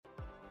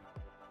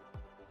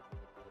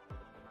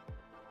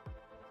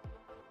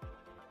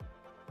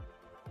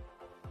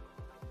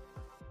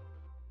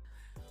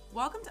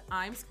Welcome to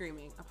I'm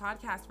Screaming, a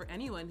podcast for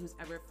anyone who's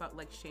ever felt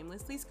like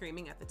shamelessly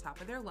screaming at the top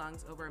of their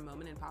lungs over a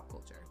moment in pop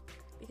culture.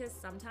 Because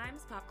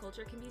sometimes pop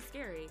culture can be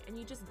scary and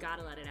you just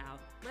gotta let it out.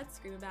 Let's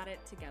scream about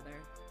it together.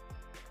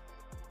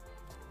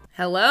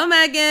 Hello,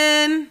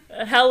 Megan.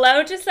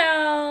 Hello,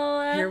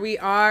 Giselle. Here we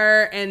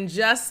are, and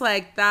just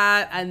like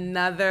that,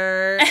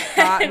 another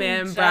Hot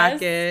Man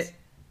bracket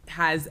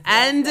has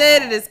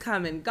ended. It is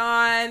come and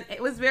gone.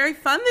 It was very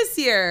fun this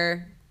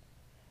year.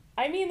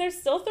 I mean, there's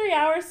still 3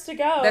 hours to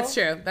go. That's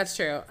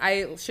true.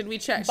 Should we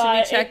check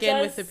in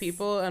with the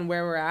people and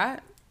where we're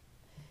at?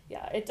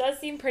 Yeah, it does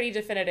seem pretty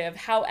definitive.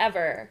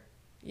 However,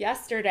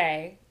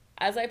 yesterday,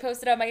 as I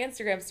posted on my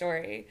Instagram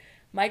story,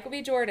 Michael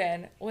B.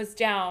 Jordan was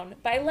down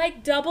by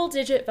like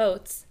double-digit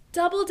votes.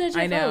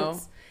 I know.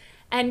 Votes.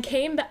 And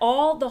came the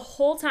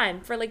whole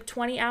time for like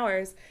 20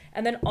 hours.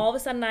 And then all of a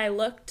sudden I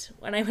looked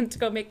when I went to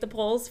go make the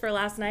polls for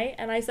last night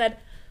and I said,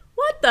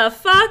 what the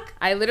fuck?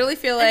 I literally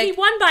feel like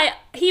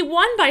he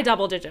won by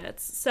double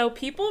digits. So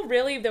people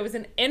really, there was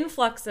an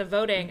influx of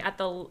voting at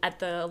the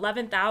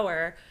 11th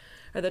hour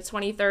or the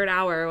 23rd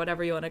hour or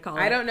whatever you want to call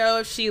it. I don't know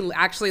if she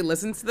actually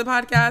listens to the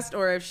podcast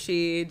or if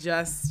she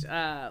just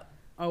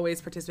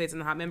always participates in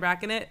the Hot Man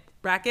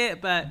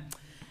bracket, but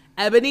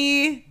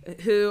Ebony,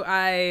 who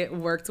I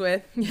worked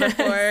with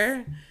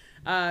before,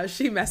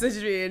 she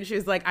messaged me and she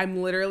was like,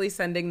 I'm literally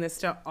sending this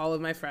to all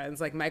of my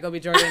friends. Like, Michael B.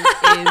 Jordan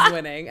is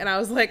winning. And I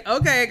was like,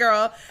 okay,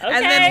 girl. Okay,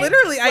 and then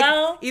literally, I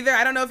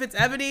don't know if it's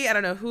Ebony, I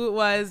don't know who it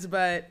was,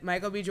 but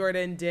Michael B.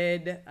 Jordan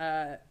did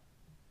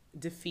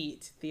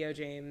defeat Theo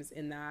James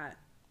in that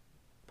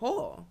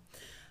poll.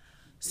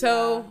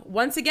 So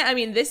once again, I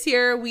mean, this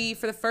year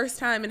for the first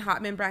time in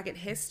Hot Man bracket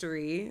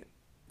history,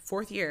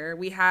 fourth year,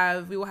 we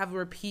will have a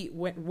repeat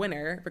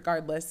winner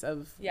regardless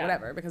of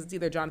whatever, because it's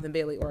either Jonathan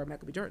Bailey or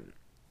Michael B. Jordan.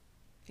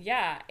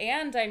 Yeah,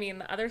 and I mean,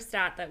 the other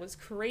stat that was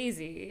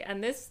crazy,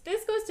 and this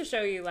goes to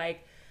show you,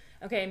 like,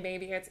 okay,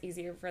 maybe it's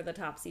easier for the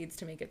top seeds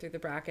to make it through the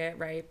bracket,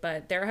 right?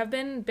 But there have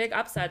been big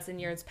upsets in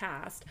years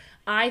past.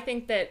 I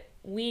think that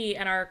we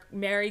and our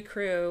merry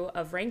crew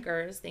of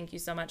rankers, thank you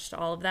so much to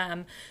all of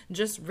them,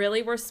 just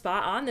really were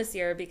spot on this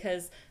year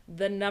because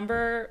the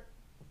number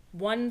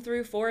 1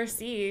 through 4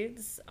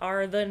 seeds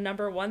are the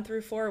number 1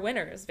 through 4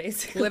 winners,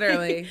 basically.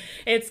 Literally.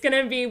 It's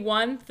going to be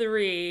 1,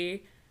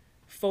 3,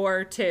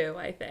 4, 2,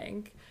 I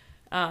think,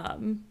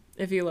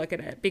 if you look at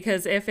it.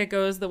 Because if it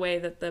goes the way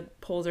that the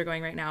polls are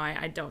going right now,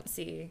 I don't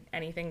see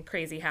anything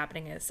crazy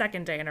happening a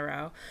second day in a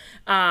row.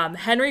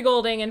 Henry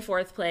Golding in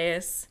 4th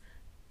place,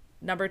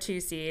 number 2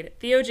 seed.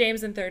 Theo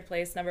James in 3rd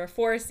place, number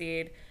 4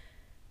 seed.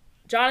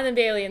 Jonathan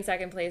Bailey in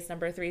 2nd place,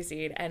 number 3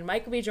 seed. And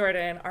Michael B.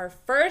 Jordan, our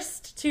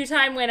first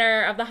 2-time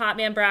winner of the Hot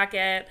Man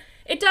bracket.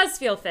 It does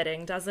feel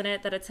fitting, doesn't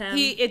it, that it's him?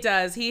 It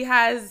does. He's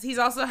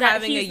also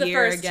having a year again. He's the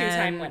first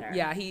 2-time winner.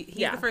 Yeah, he's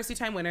the first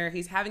 2-time winner.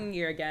 He's having a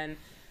year again.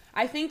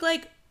 I think,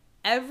 like,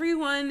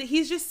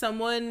 he's just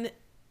someone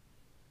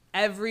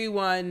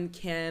everyone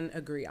can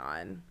agree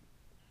on.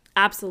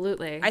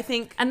 Absolutely. I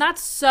think. And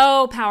that's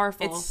so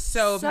powerful. It's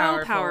so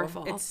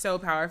powerful. It's so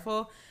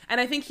powerful. And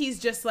I think he's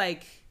just,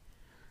 like,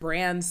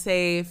 brand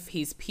safe.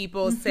 He's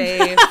people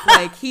safe.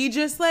 Like, he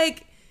just,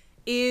 like,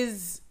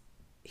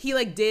 he,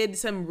 like, did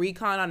some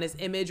recon on his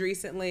image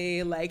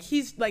recently. Like,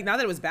 he's, like, not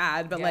that it was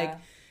bad, but, like,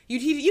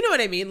 you know what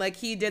I mean? Like,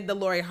 he did the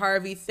Lori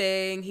Harvey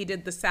thing. He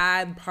did the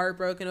sad,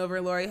 heartbroken over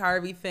Lori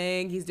Harvey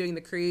thing. He's doing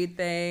the Creed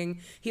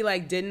thing. He,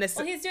 like, didn't...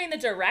 Well, he's doing the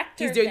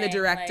director He's doing the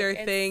director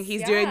thing.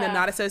 He's doing the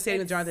not associating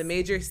with Jonathan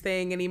Majors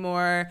thing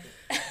anymore.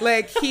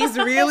 Like, he's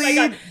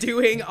really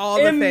doing all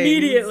the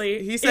things.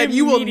 He said,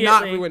 you will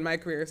not ruin my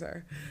career,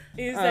 sir.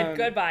 He said,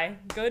 goodbye.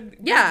 Yeah,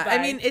 goodbye.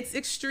 I mean, it's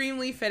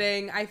extremely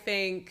fitting. I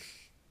think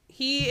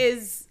he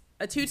is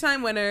a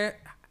 2-time winner.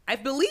 I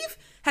believe...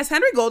 Has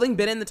Henry Golding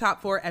been in the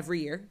top 4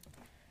 every year?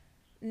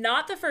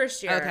 Not the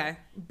first year. Okay.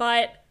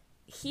 But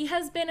he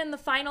has been in the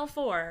final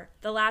 4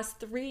 the last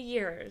 3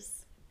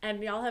 years.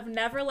 And y'all have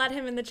never let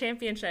him in the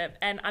championship.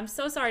 And I'm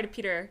so sorry to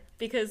Peter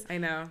because I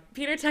know.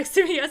 Peter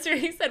texted me yesterday.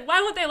 He said, why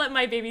won't they let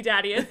my baby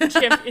daddy in the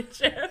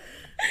championship?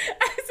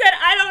 I said,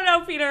 I don't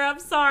know, Peter. I'm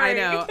sorry. I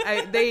know.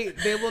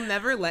 They will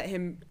never let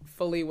him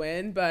fully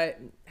win, but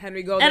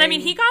Henry Golding... And I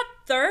mean, he got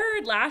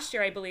 3rd last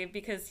year, I believe,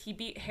 because he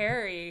beat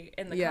Harry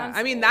in the consoles.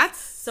 I mean, that's...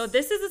 So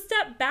this is a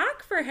step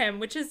back for him,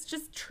 which is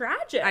just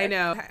tragic. I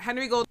know.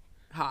 Henry Golding,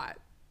 hot.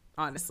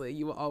 Honestly,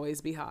 you will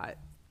always be hot.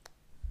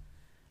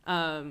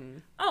 Oh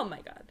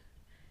my God.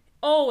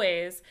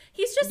 Always.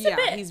 He's just a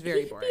bit... he's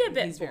very boring.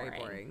 He's very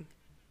boring.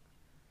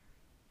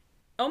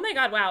 Oh my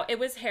God, wow. It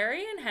was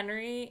Harry and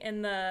Henry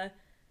in the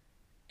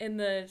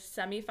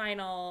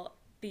semifinal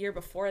the year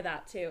before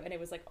that too, and it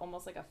was like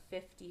almost like a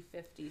 50-50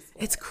 split.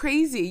 It's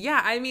crazy.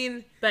 Yeah, I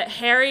mean, but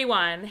Harry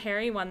won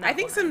that. I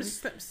think some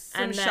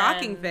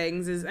shocking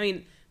things is, I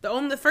mean,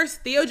 the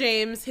first Theo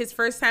James, his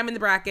first time in the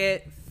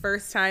bracket,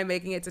 first time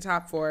making it to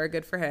top 4.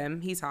 Good for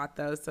him. He's hot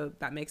though, so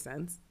that makes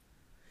sense.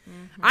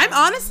 Mm-hmm. I'm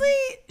honestly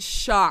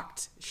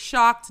shocked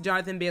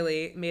Jonathan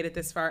Bailey made it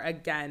this far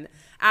again.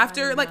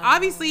 After, like,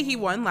 obviously he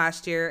won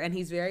last year and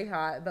he's very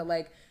hot, but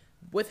like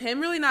with him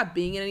really not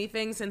being in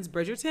anything since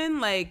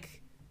Bridgerton,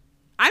 like,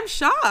 I'm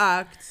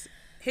shocked.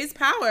 His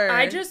power.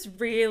 I just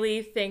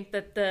really think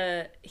that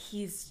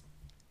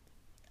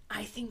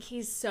I think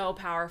he's so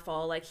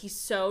powerful. Like, he's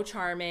so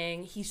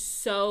charming. He's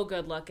so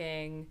good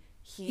looking.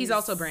 He's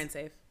also brand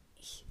safe.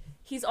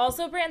 He's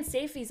also brand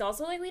safe. He's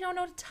also, like, we don't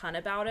know a ton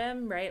about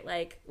him, right?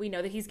 Like, we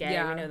know that he's gay.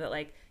 Yeah. We know that,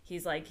 like,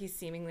 he's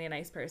seemingly a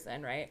nice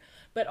person, right?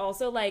 But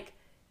also, like,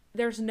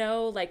 there's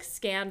no, like,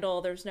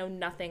 scandal. There's no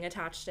nothing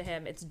attached to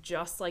him. It's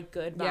just, like,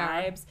 good vibes.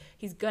 Yeah.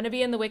 He's going to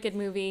be in the Wicked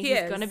movie.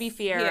 He's going to be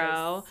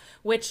Fiyero,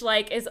 which,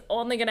 like, is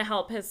only going to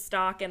help his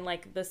stock in,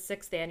 like, the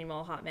 6th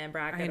annual Hot Man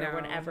bracket or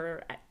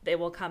whenever it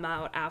will come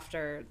out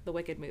after the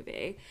Wicked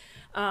movie.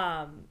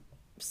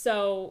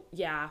 So,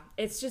 yeah,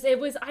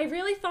 I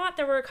really thought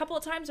there were a couple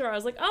of times where I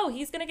was like, oh,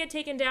 he's going to get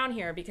taken down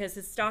here because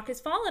his stock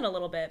has fallen a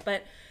little bit.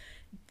 But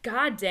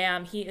God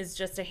damn, he is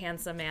just a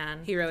handsome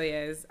man. He really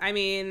is. I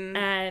mean,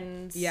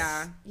 and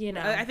yeah, you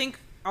know, I think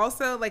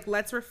also, like,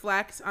 let's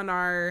reflect on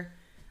our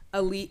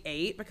Elite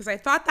 8 because I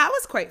thought that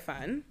was quite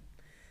fun.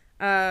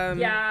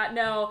 Yeah,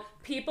 no,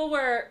 people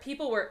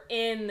were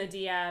in the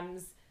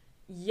DMs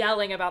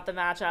yelling about the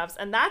matchups,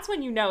 and that's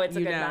when you know it's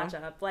a good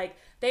matchup. Like,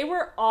 they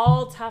were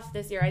all tough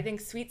this year. I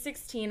think Sweet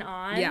 16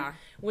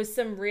 was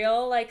some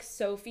real, like,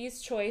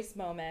 Sophie's Choice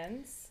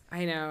moments.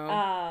 I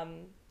know.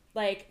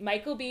 Like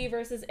Michael B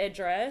versus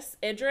Idris.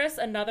 Idris,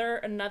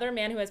 another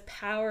man who has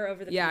power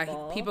over the people.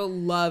 Yeah, people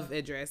love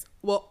Idris.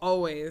 Well,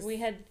 always. We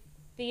had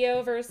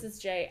Theo versus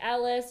Jay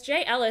Ellis.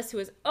 Jay Ellis, who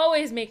is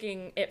always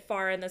making it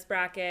far in this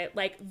bracket,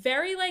 like,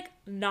 very, like,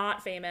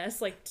 not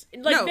famous, like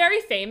no. Very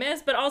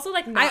famous, but also,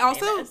 like, not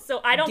famous. So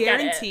I don't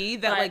guarantee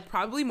that, like,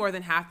 probably more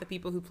than half the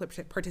people who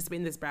participate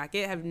in this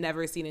bracket have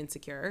never seen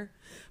Insecure.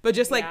 But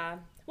just, like,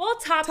 well,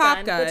 Top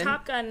Gun. The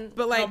Top Gun.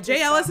 But, like,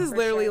 Jay Ellis is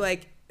literally,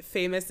 like,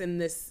 famous in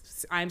this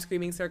I'm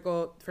Screaming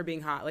circle for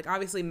being hot. Like,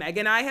 obviously Meg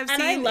and I have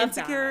seen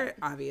Insecure,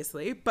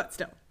 obviously, but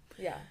still.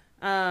 Yeah.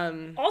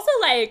 Also,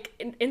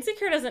 like,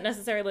 Insecure doesn't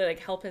necessarily, like,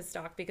 help his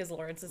stock because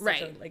Lawrence is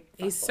such a, like,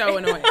 he's so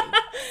annoying.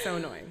 So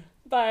annoying.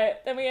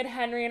 But then we had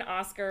Henry and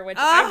Oscar, which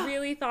I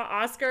really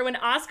thought when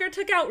Oscar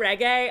took out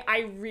Reggae,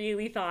 I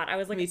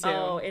was like,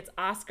 oh, it's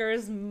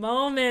Oscar's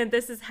moment.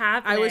 This is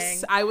happening.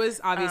 I was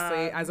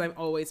obviously, as I'm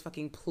always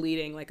fucking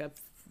pleading like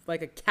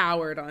a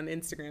coward on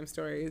Instagram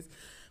stories,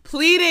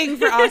 pleading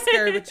for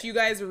Oscar, but you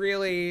guys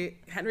really,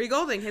 Henry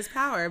Golding, his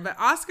power. But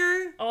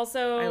Oscar,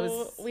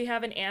 also, we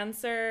have an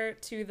answer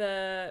to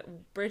the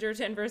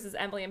Bridgerton versus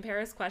Emily in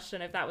Paris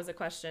question, if that was a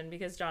question,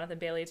 because Jonathan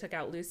Bailey took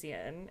out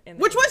Lucien.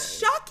 Which was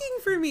shocking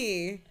for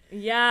me.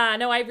 Yeah,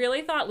 no, I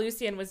really thought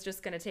Lucien was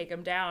just going to take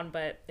him down,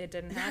 but it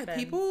didn't happen.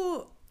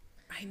 People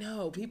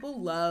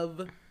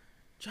love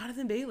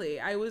Jonathan Bailey.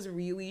 I was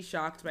really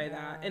shocked by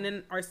that. And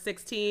in our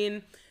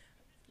 16...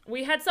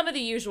 we had some of the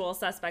usual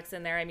suspects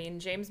in there. I mean,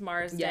 James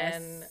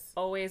Marsden,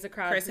 always a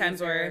crowd Chris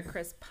pleaser.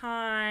 Chris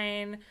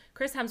Pine.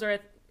 Chris Hemsworth,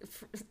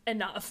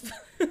 enough.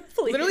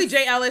 Literally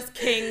Jay Ellis,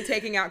 King,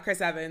 taking out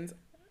Chris Evans.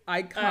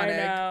 Iconic. I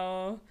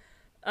know.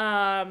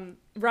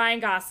 Ryan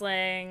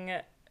Gosling.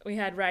 We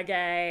had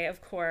Reggae,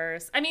 of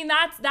course. I mean,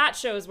 that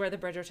shows where the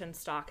Bridgerton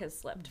stock has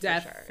slipped.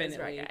 Definitely. For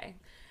sure, is Reggae.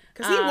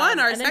 Because he won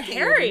our second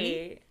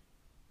Harry.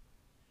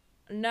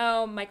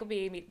 No, Michael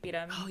B beat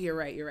him. Oh, you're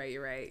right.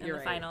 In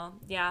the final.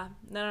 Yeah.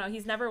 No,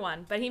 he's never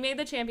won. But he made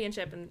the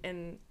championship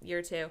in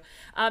year 2.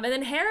 And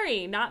then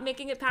Harry not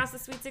making it past the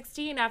Sweet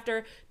 16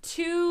 after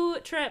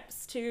 2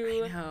 trips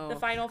to the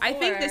Final 4. I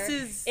think this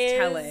is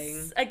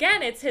telling.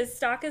 Again, it's his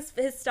stock is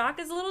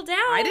a little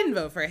down. I didn't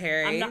vote for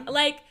Harry. I didn't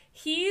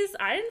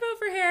vote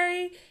for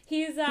Harry.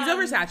 He's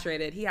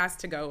oversaturated. He has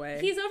to go away.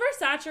 He's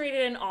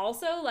oversaturated, and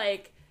also,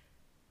 like,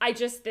 I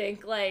just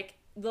think, like,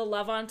 the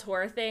Love on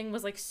Tour thing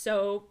was, like,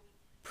 so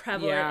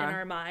prevalent in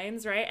our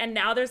minds, right? And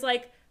now there's,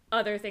 like,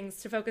 other things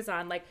to focus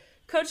on, like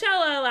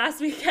Coachella last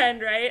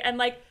weekend, right? And,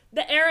 like,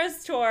 the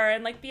Eras tour,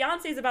 and, like,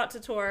 Beyonce's about to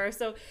tour,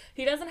 so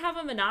he doesn't have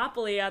a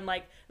monopoly on,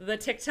 like, the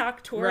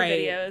TikTok tour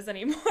videos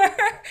anymore.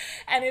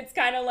 And it's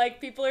kind of like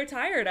people are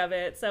tired of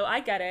it, so I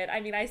get it. I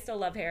mean, I still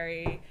love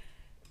Harry,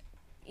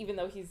 even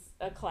though he's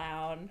a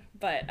clown,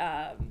 but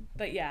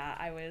yeah,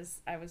 I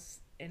was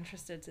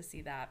interested to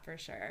see that for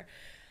sure.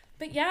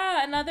 But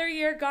yeah, another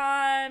year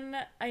gone.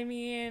 I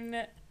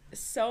mean,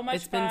 so much fun.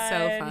 It's been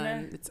so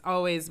fun. It's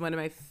always one of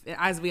my,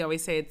 as we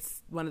always say,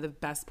 it's one of the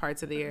best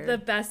parts of the year. The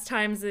best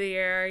times of the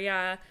year,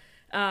 yeah.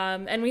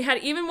 And we had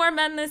even more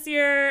men this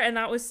year, and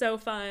that was so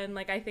fun.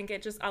 Like, I think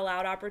it just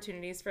allowed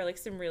opportunities for, like,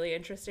 some really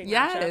interesting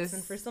matchups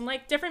and for some,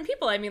 like, different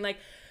people. I mean, like,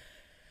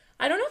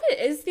 I don't know if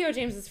it is Theo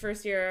James's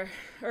first year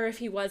or if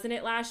he was in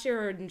it last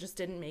year or just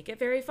didn't make it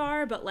very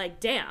far, but, like,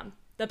 damn,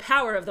 the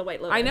power of the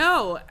White Lotus. I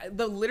know,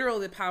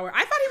 the power.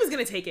 I thought he was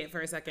gonna take it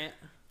for a second.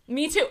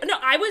 Me too. No,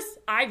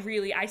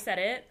 I said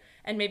it,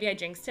 and maybe I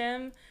jinxed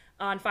him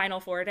on Final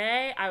Four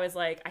day. I was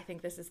like, I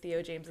think this is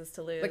Theo James's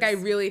to lose. Like, I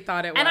really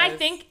thought it was. And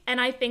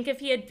I think if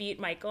he had beat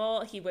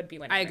Michael, he would be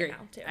winning. I agree. Right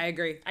now too. I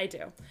agree. I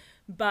do.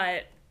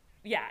 But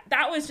yeah,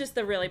 that was just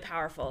the really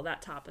powerful,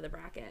 that top of the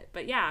bracket.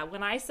 But yeah,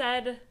 when we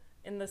said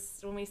in the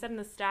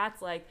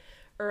stats, like,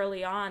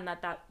 early on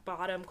that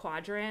bottom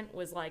quadrant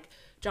was like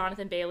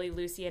Jonathan Bailey,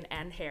 Lucian,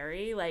 and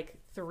Harry, like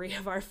 3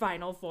 of our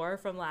final 4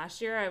 from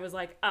last year. I was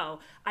like, oh,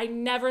 I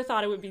never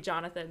thought it would be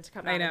Jonathan to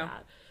come out of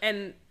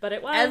that. But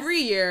it was. Every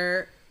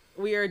year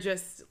we are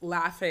just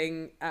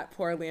laughing at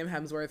poor Liam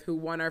Hemsworth, who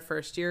won our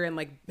first year and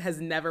like has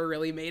never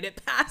really made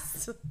it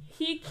past.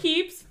 He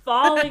keeps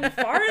falling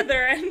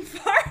farther and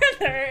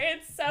farther.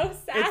 It's so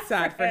sad. It's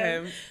sad for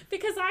him.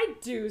 Because I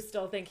do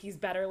still think he's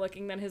better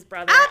looking than his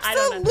brother. Absolutely. I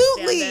don't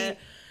understand it.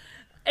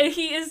 And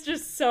he is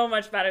just so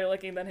much better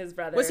looking than his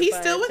brother. Was he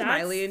still with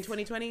Miley in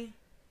 2020?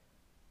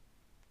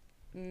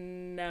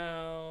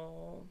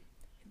 No.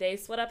 They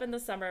split up in the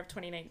summer of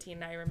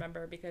 2019, I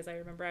remember, because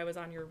I was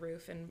on your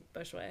roof in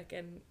Bushwick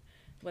and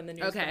when the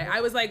news Okay,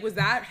 I was like, was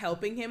that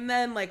helping him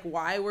then? Like,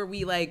 why were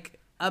we like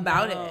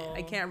about it?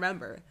 I can't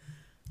remember.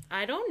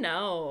 I don't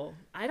know.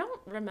 I don't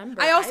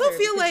remember. I also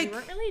feel like we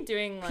weren't really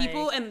doing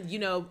people, and you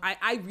know,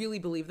 I really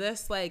believe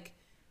this. Like,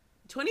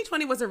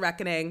 2020 was a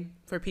reckoning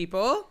for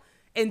people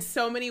in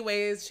so many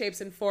ways,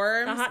 shapes, and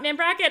forms. The Hot Man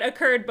bracket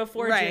occurred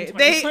before June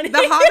 2020. The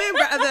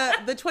Hot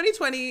Man the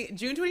 2020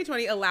 June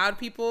 2020 allowed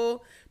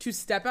people to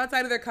step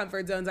outside of their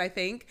comfort zones. I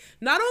think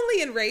not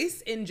only in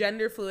race, in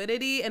gender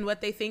fluidity, and what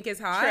they think is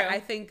hot. True.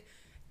 I think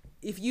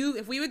if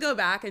we would go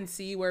back and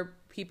see where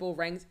people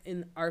ranked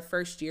in our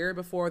first year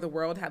before the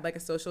world had like a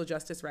social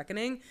justice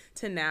reckoning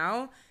to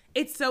now,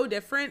 it's so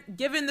different.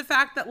 Given the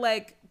fact that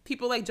like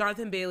people like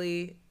Jonathan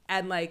Bailey.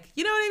 And like,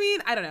 you know what I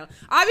mean? I don't know.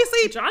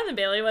 Obviously, Jonathan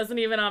Bailey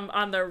wasn't even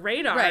on the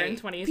radar in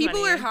 2020.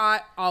 People are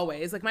hot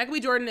always. Like Michael B.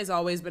 Jordan has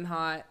always been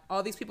hot.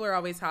 All these people are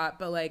always hot.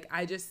 But like,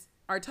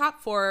 our top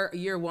 4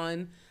 year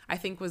one, I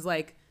think was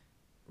like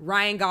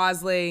Ryan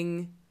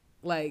Gosling.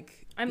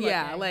 Like,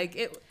 like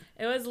it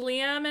was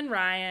Liam and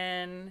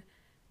Ryan.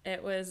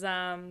 It was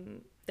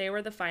they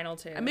were the final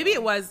 2. Maybe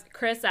it was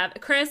Chris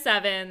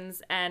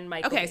Evans and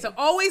Michael. Okay, B. so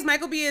always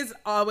Michael B. is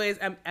always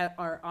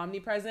are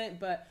omnipresent,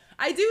 but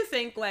I do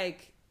think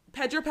like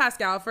Pedro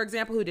Pascal, for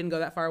example, who didn't go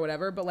that far or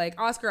whatever, but like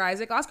Oscar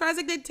Isaac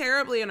did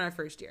terribly in our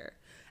first year.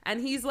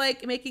 And he's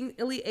like making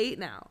Elite 8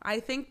 now. I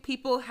think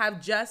people have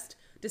just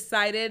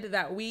decided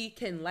that we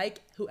can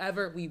like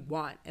whoever we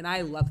want. And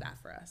I love that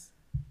for us.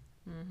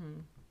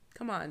 Mm-hmm.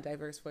 Come on,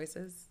 diverse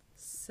voices.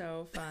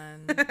 So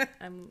fun.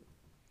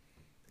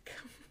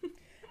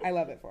 I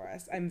love it for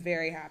us. I'm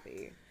very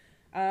happy.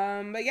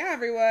 But yeah,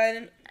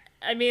 everyone.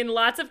 I mean,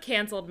 lots of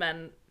canceled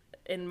men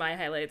in my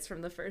highlights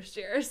from the first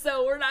year,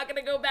 so we're not going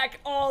to go back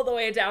all the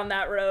way down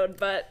that road,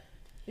 but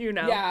you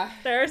know,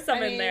 there are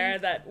some in there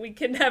that we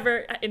can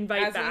never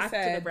invite back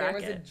to the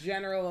bracket. There was a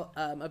general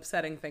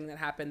upsetting thing that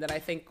happened that I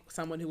think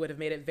someone who would have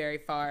made it very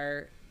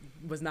far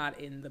was not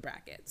in the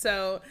bracket.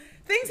 So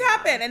things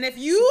happen, and if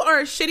you are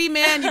a shitty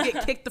man, you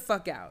get kicked the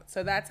fuck out.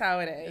 So that's how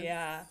it is.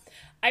 Yeah.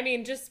 I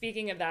mean, just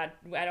speaking of that,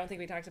 I don't think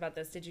we talked about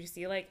this. Did you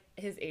see, like,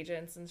 his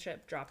agents and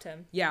ship dropped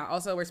him? Yeah.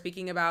 Also, we're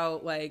speaking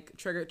about, like,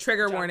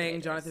 trigger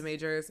warning, Jonathan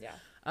Majors.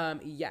 Yeah.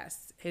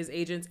 Yes. His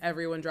agents,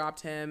 everyone dropped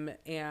him,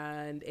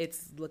 and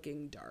it's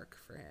looking dark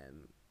for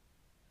him.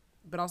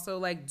 But also,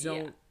 like,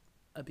 don't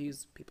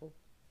abuse people.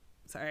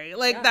 Sorry.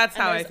 Like, that's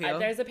how I feel.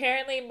 There's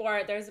apparently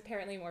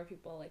more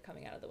people, like,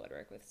 coming out of the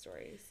woodwork with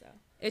stories, so.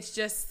 It's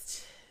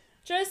just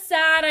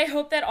sad. I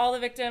hope that all the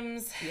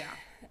victims... Yeah.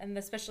 And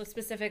especially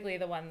specifically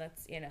the one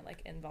that's, you know,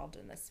 like involved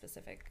in this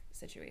specific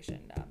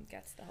situation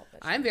gets the help.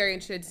 I'm very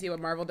interested to see what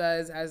Marvel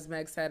does. As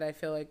Meg said, I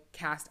feel like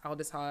cast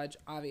Aldous Hodge,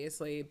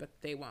 obviously, but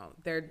they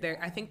won't. They're.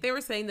 I think they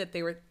were saying that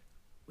they were.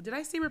 Did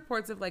I see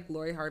reports of like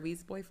Lori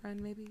Harvey's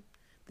boyfriend? Maybe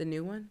the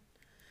new one.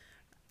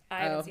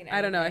 I haven't seen anything.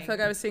 I don't know. I feel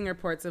like I was seeing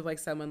reports of like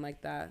someone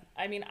like that.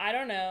 I mean, I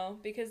don't know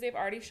because they've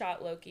already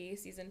shot Loki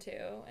season 2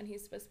 and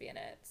he's supposed to be in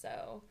it.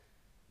 So.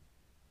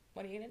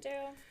 What are you going to do?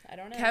 I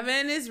don't know.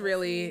 Kevin is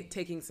really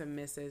taking some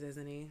misses,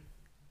 isn't he?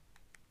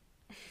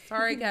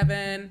 Sorry,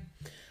 Kevin.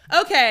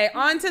 Okay,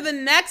 on to the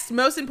next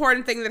most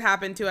important thing that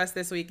happened to us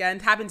this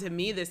weekend. Happened to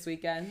me this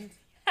weekend.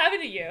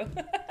 Happened to you.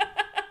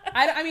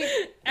 I mean,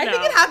 I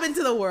think it happened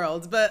to the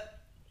world, but...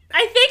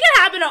 I think it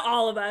happened to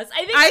all of us.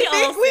 I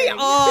think we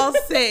all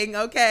sing,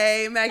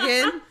 okay,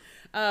 Megan?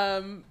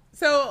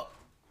 So,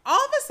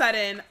 all of a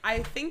sudden, I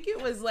think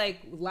it was like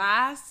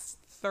last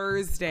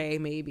Thursday,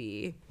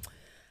 maybe...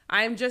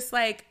 I'm just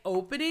like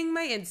opening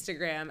my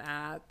Instagram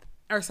app,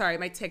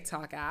 my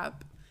TikTok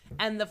app,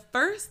 and the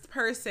first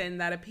person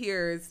that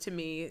appears to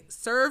me,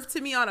 served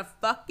to me on a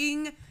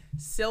fucking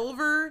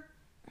silver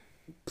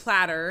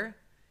platter,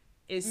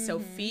 is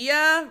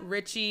Sofia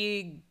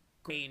Richie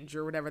Gage,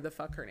 or whatever the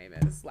fuck her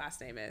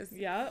last name is.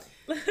 Yep.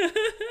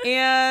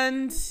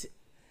 And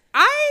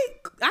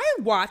I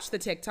watched the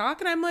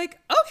TikTok and I'm like,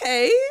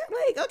 okay,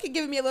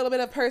 giving me a little bit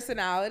of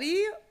personality.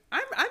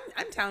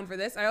 I'm down for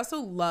this. I also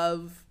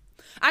love.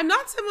 I'm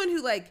not someone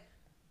who like,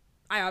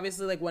 I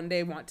obviously like one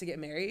day want to get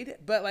married,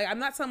 but like I'm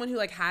not someone who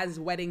like has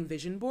wedding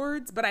vision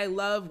boards, but I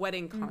love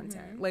wedding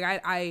content. Like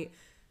I'm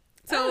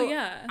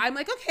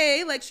like,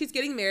 okay, like she's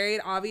getting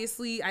married,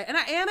 obviously.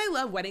 I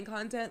love wedding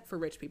content for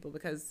rich people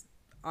because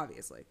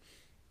obviously.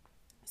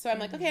 So I'm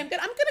like, okay, I'm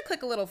gonna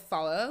click a little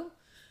follow.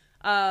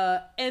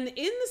 And in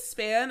the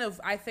span of,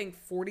 I think,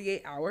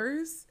 48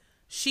 hours,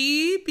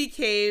 she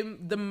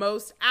became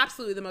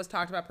absolutely the most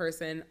talked about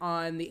person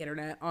on the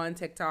internet, on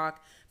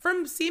TikTok,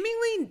 from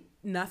seemingly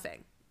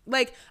nothing.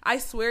 Like, I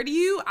swear to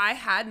you, I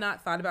had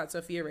not thought about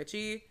Sofia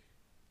Richie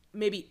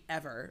maybe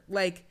ever.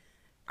 Like,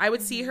 I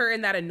would see her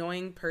in that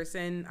annoying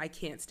person. I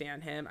can't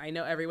stand him. I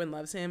know everyone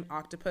loves him.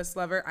 Octopus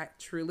lover.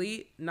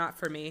 Not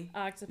for me.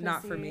 Octopus-y.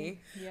 Not for me.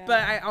 Yeah.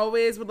 But I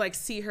always would like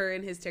see her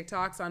in his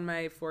TikToks on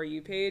my For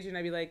You page, and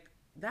I'd be like,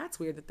 that's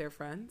weird that they're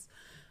friends.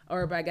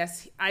 But I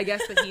guess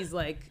that he's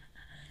like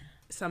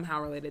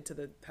somehow related to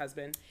the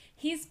husband.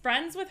 He's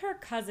friends with her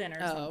cousin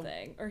or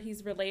something. Or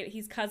he's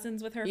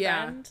cousins with her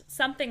friend.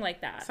 Something like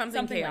that.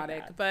 Something chaotic.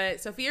 Like that.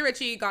 But Sofia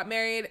Richie got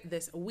married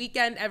this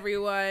weekend,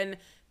 everyone.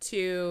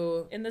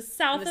 In the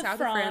south of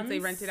France. They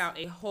rented out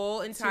a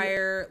whole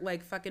entire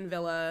like fucking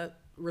villa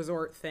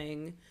resort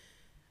thing.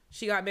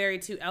 She got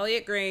married to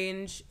Elliot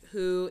Grange,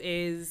 who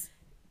is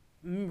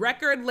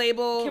record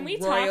label Can we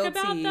royalty.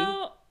 talk about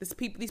though?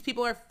 These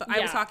people are.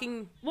 I was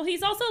talking. Well,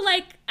 he's also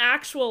like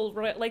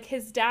like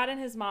his dad and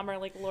his mom are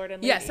like Lord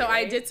and Lady. Yeah, so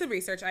right? I did some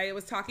research. I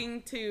was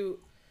talking to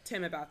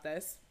Tim about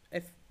this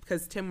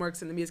because Tim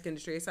works in the music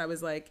industry. So I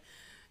was like,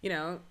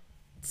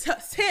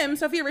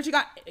 Sofia Richie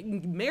got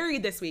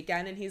married this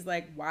weekend, and he's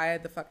like, why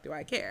the fuck do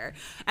I care?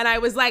 And I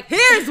was like,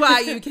 here's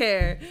why you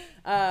care.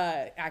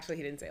 Actually,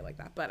 he didn't say it like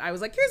that, but I was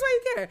like, here's why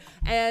you care.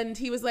 And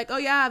he was like, oh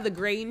yeah, the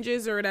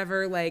Granges or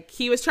whatever. Like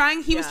he was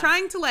trying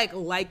to like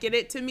liken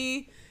it to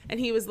me.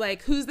 And he was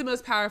like, who's the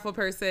most powerful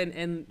person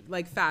in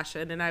like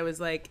fashion? And I was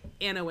like,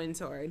 Anna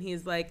Wintour. And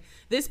he's like,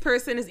 this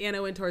person is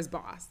Anna Wintour's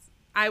boss.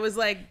 I was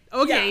like,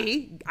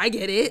 okay, I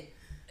get it.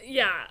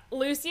 Yeah,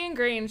 Lucian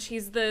Grange,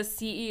 he's the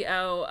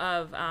CEO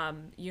of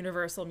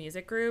Universal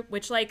Music Group,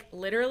 which like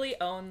literally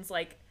owns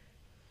like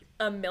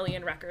a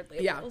million record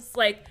labels.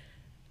 Yeah.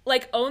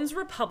 Like owns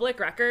Republic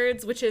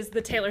Records, which is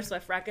the Taylor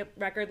Swift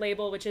record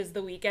label, which is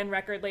the Weeknd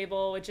record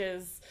label, which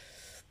is,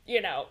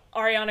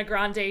 Ariana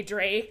Grande,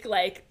 Drake.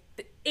 Like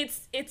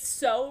it's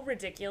so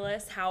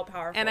ridiculous how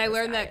powerful. And I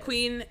learned that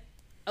Queen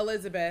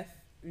Elizabeth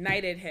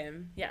knighted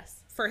him.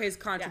 Yes. For his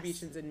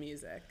contributions in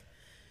music.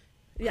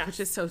 Yeah,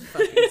 which is so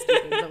fucking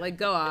stupid, but like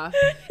go off.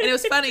 And it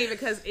was funny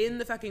because in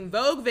the fucking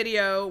Vogue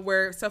video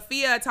where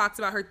Sofia talks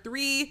about her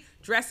 3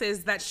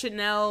 dresses that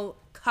Chanel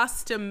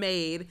custom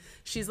made,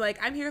 she's like,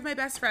 I'm here with my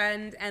best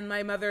friend and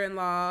my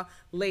mother-in-law,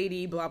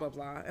 lady, blah, blah,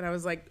 blah. And I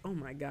was like, oh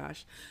my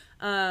gosh.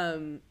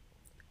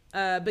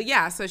 But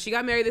yeah, so she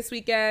got married this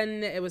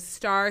weekend. It was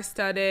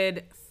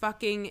star-studded,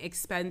 fucking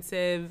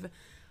expensive.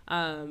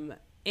 And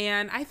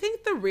I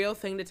think the real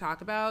thing to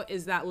talk about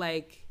is that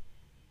like,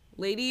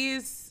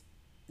 ladies,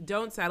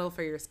 don't settle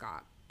for your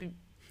Scott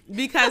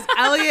because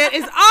Elliot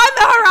is on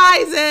the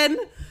horizon.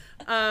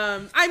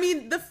 I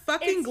mean, the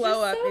fucking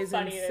glow up is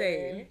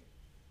insane.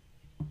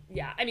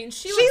 Yeah, I mean,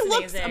 she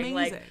looks amazing.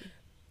 Like,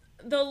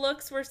 the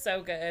looks were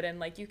so good, and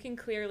like you can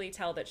clearly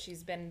tell that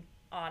she's been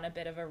on a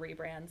bit of a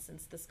rebrand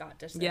since the Scott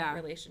Disick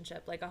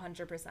relationship, like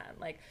 100%,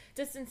 like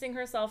distancing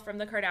herself from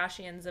the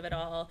Kardashians of it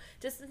all,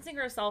 distancing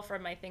herself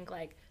from, I think,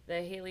 like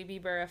the Hailey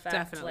Bieber effect.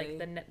 Definitely.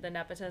 Like the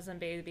nepotism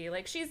baby.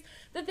 Like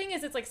the thing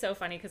is, it's like so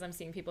funny because I'm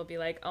seeing people be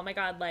like, oh my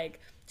God, like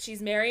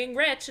she's marrying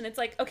rich, and it's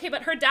like, okay,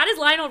 but her dad is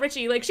Lionel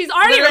Richie, like she's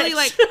already literally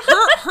rich.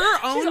 Like her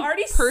own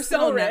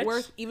personal net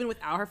worth, even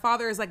without her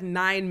father, is like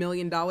 $9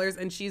 million,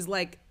 and she's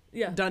like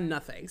done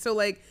nothing. So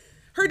like,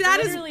 Her dad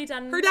is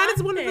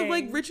one of the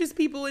like richest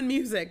people in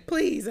music.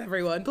 Please,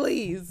 everyone,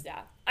 please.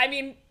 Yeah. I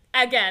mean,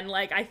 again,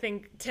 like I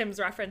think Tim's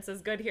reference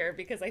is good here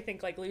because I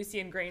think like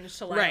Lucian Grange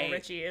to Lionel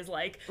Richie is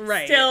like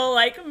still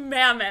like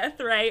mammoth,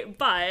 right?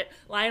 But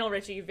Lionel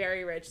Richie,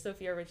 very rich.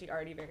 Sofia Richie,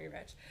 already very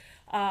rich.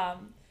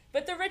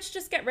 But the rich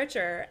just get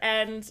richer.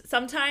 And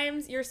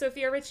sometimes you're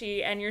Sofia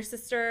Richie and your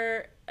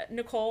sister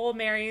Nicole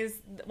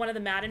marries one of the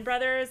Madden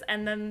brothers,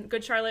 and then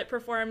Good Charlotte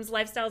performs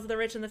Lifestyles of the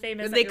Rich and the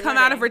Famous. They come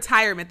out of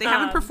retirement. They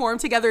haven't performed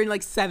together in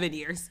like 7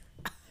 years.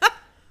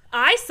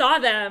 I saw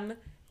them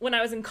when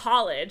I was in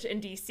college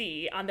in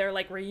DC on their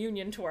like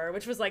reunion tour,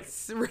 which was like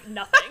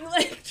nothing.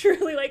 Like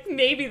truly like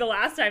maybe the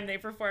last time they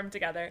performed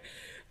together.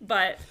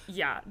 But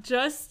yeah,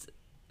 just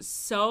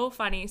so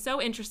funny,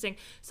 so interesting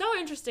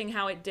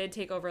how it did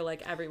take over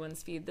like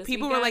everyone's feed this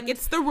people weekend. Were like,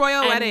 it's the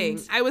royal wedding.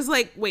 I was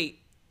like, wait,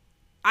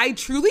 I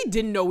truly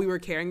didn't know we were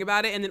caring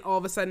about it, and then all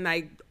of a sudden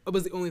it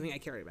was the only thing I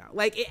cared about.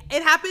 Like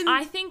it happened.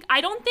 I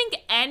don't think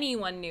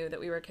anyone knew that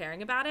we were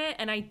caring about it,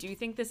 and I do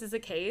think this is a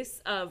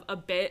case of a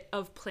bit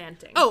of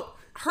planting.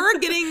 Her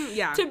getting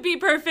to be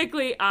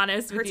perfectly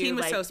honest with you, her team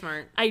was like, so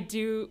smart.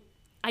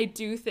 I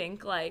do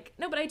think like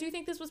no, but I do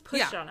think this was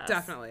pushed on us.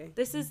 Definitely.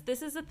 This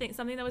is a thing,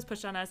 something that was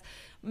pushed on us.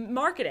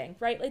 Marketing,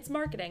 right? It's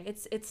marketing.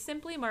 It's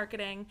simply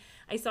marketing.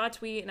 I saw a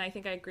tweet, and I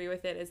think I agree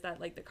with it. Is that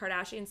like the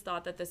Kardashians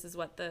thought that this is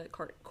what the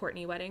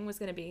Kourtney wedding was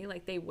going to be?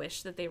 Like they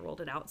wish that they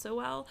rolled it out so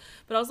well,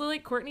 but also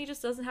like Kourtney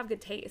just doesn't have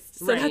good taste,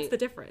 so that's the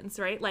difference,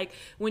 right? Like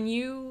when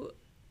you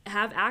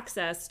have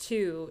access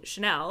to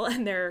Chanel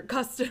and their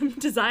custom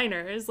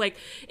designers, like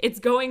it's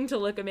going to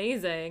look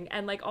amazing.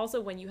 And like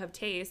also when you have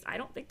taste, I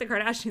don't think the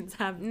Kardashians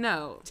have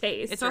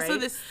taste. It's also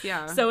this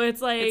so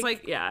it's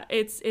like yeah,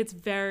 it's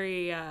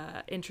very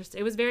interesting.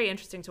 It was very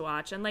interesting to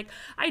watch, and like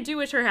I do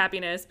wish her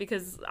happiness,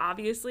 because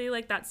obviously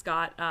like that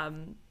Scott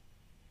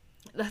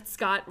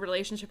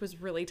relationship was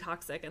really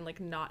toxic and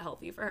like not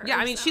healthy for her. Yeah,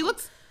 I mean she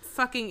looks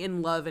fucking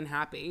in love and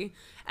happy,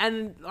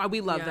 and we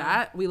love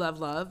that. We love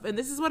love, and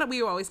this is what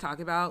we always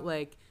talk about,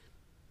 like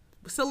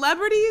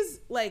celebrities,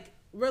 like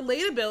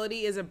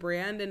relatability is a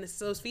brand, and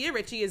Sofia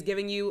Richie is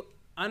giving you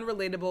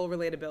unrelatable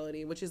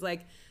relatability, which is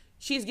like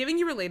she's giving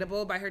you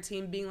relatable by her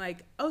team being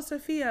like, oh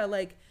Sofia,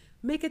 like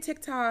make a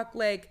TikTok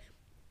like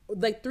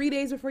 3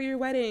 days before your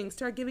wedding,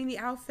 start giving the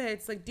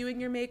outfits, like doing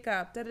your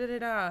makeup, da da da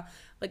da,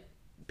 like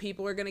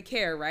people are gonna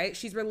care, right?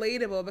 She's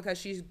relatable because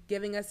she's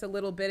giving us a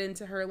little bit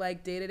into her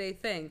like day-to-day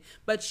thing,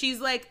 but she's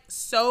like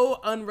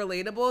so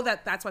unrelatable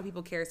that's why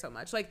people care so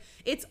much. Like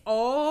it's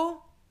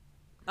all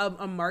a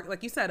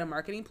like you said, a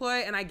marketing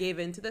ploy, and I gave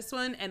into this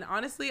one, and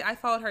honestly I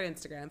followed her on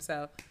Instagram,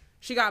 so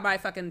she got my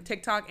fucking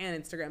TikTok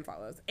and Instagram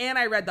follows, and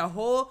I read the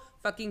whole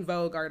fucking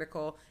Vogue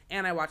article,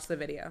 and I watched the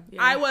video.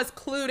 I was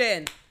clued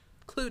in.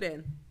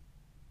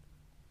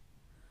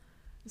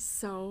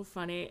 So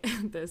funny.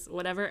 This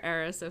whatever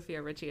era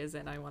Sofia Richie is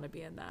in, I want to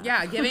be in that.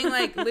 Yeah, giving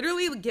like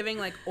literally giving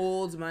like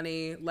old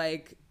money,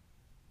 like.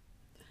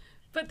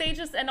 But they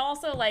just, and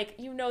also like,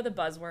 you know, the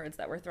buzzwords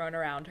that were thrown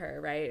around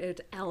her, right?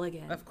 It's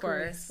elegant, of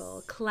course,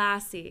 graceful,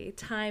 classy,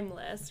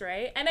 timeless,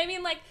 right? And I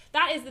mean, like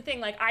that is the thing.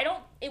 Like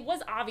it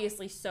was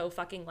obviously so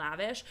fucking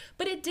lavish,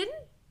 but it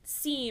didn't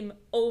seem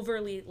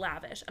overly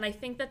lavish, and I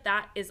think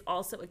that is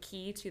also a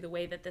key to the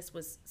way that this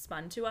was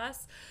spun to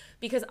us,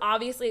 because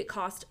obviously it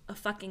cost a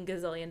fucking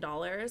gazillion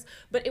dollars,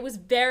 but it was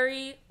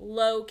very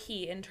low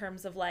key in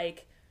terms of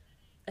like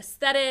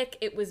aesthetic.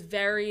 It was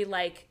very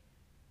like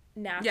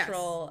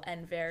natural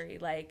and very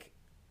like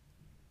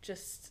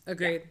just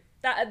agreed.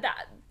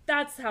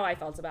 That's how I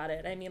felt about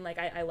it. I mean, like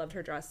I loved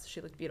her dress.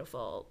 She looked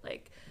beautiful.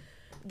 Like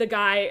the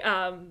guy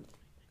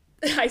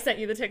I sent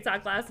you the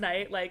TikTok last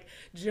night, like,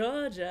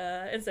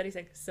 Georgia. Instead he's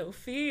like,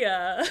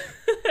 Sophia.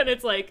 And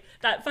it's like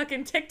that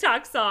fucking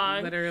TikTok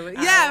song. Literally.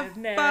 Yeah. I've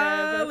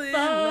never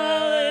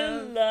fall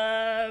in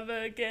love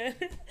again.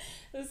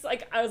 It's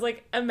like, I was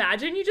like,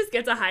 imagine you just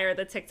get to hire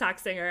the TikTok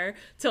singer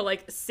to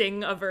like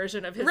sing a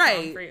version of his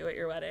song for you at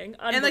your wedding.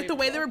 And like the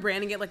way they were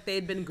branding it, like they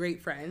had been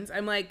great friends.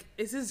 I'm like,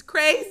 this is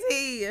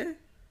crazy.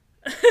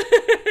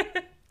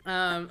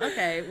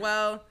 Okay,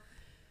 well,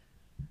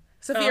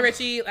 Sofia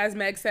Richie, as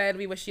Meg said,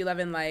 we wish you love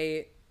and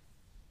light.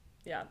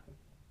 Yeah.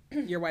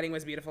 Your wedding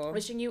was beautiful.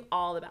 Wishing you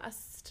all the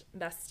best,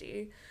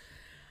 bestie.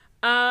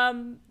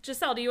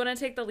 Giselle, do you want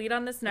to take the lead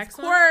on this next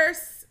one? Of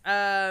course.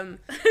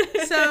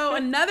 So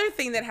another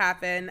thing that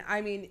happened,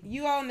 I mean,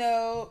 you all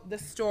know the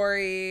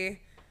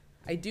story.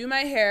 I do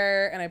my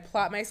hair and I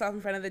plot myself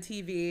in front of the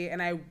TV and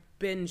I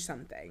binge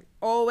something.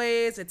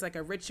 Always. It's like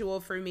a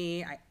ritual for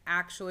me. I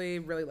actually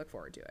really look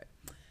forward to it.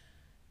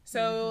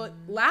 So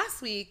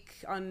last week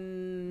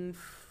on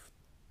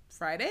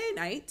Friday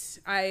night,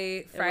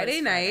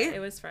 It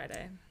was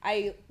Friday.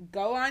 I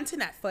go on to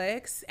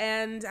Netflix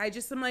and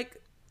I'm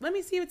like, let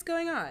me see what's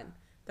going on.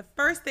 The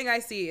first thing I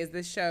see is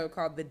this show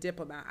called The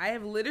Diplomat. I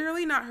have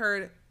literally not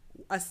heard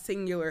a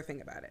singular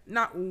thing about it.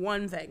 Not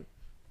one thing.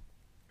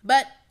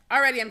 But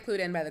already I'm clued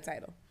in by the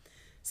title.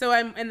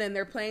 And then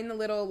they're playing the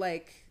little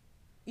like,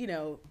 you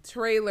know,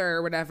 trailer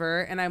or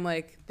whatever. And I'm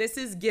like, this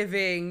is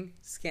giving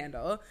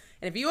Scandal.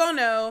 And if you all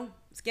know,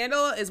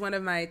 Scandal is one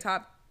of my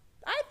top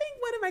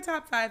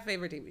 5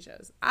 favorite TV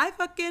shows. I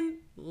fucking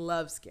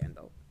love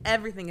Scandal.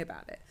 Everything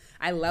about it.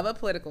 I love a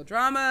political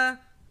drama.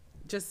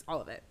 Just all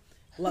of it.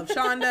 Love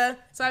Shonda.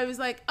 So I was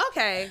like,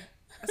 okay.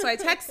 So I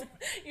text.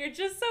 You're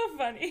just so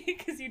funny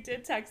because you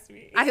did text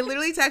me. I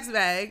literally text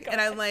Meg and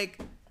I'm like,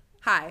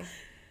 hi.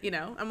 You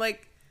know, I'm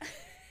like,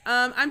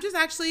 I'm just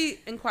actually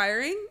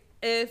inquiring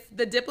if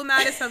The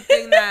Diplomat is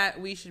something that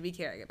we should be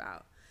caring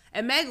about.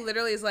 And Meg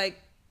literally is like,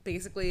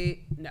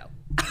 basically, no.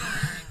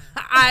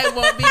 I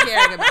won't be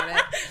caring about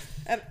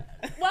it.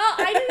 Well,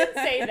 I didn't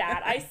say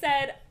that.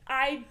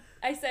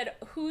 I said,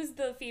 who's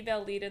the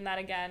female lead in that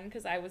again?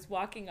 Because I was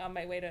walking on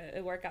my way to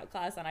a workout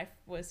class and I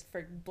was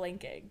for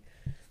blinking.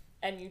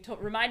 And you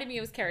reminded me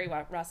it was Kerry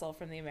Russell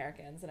from The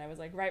Americans. And I was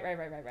like, right.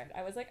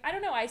 I was like, I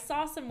don't know. I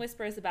saw some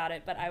whispers about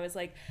it, but I was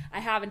like, I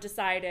haven't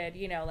decided,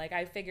 you know, like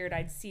I figured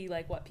I'd see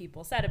like what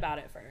people said about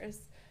it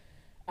first.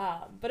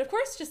 But of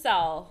course,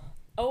 Giselle,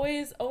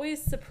 always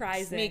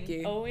surprising.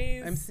 Sneaky.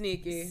 I'm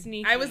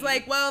sneaky. I was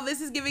like, well,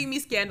 this is giving me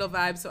Scandal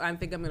vibes, so I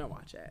think I'm going to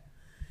watch it.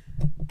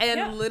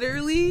 And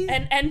literally...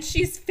 And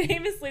she's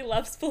famously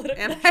loves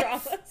political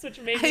dramas, which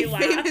made me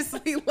laugh. I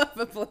famously love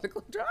a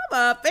political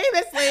drama.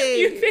 Famously.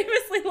 You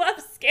famously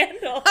love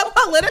Scandal. A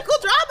political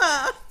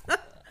drama.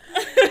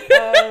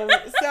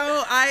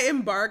 So I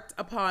embarked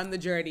upon the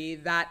journey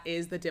that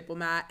is The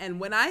Diplomat. And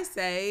when I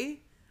say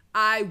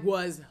I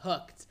was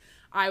hooked,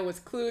 I was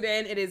clued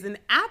in. It is an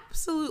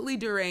absolutely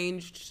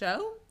deranged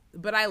show.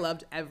 but I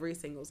loved every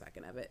single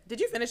second of it. Did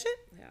you finish it?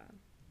 Yeah.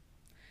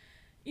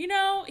 You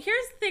know,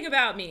 here's the thing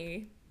about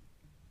me,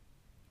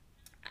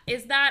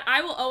 is that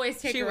I will always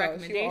take a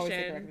recommendation. She will always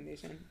take a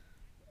recommendation.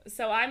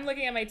 So I'm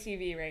looking at my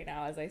TV right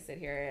now as I sit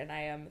here, and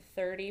I am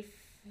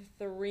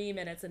 33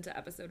 minutes into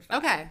episode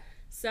 5. Okay.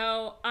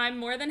 So I'm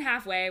more than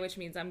halfway, which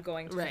means I'm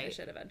going to finish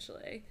it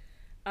eventually.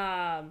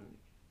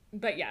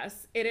 But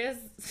yes, it is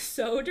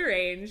so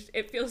deranged.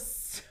 It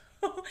feels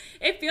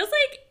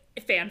like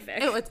fanfic.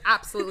 Oh, it's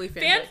absolutely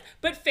fanfic.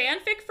 But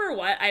fanfic for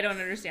what? I don't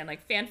understand.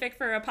 Like fanfic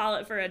for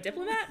a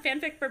diplomat?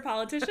 Fanfic for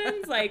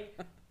politicians? Like,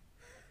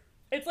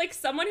 it's like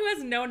someone who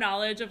has no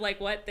knowledge of like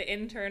what the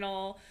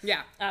internal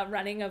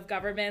running of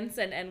governments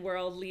and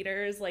world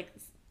leaders like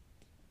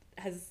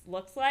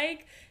looks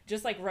like,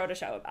 just like wrote a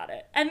show about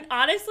it. And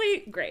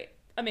honestly, great.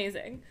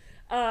 Amazing.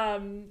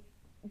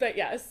 But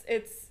yes,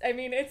 it's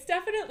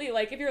definitely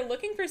like, if you're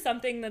looking for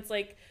something that's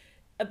like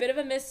a bit of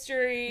a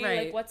mystery,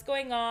 like what's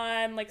going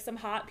on, like some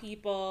hot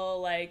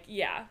people, like,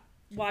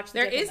 watch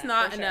There is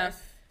not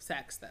enough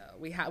sex though.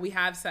 We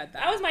have said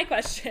that. That was my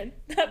question.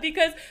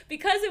 because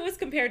it was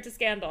compared to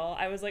Scandal,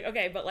 I was like,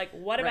 okay, but like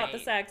what about the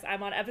sex?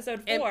 I'm on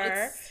episode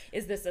 4.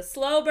 Is this a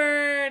slow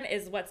burn?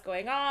 Is what's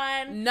going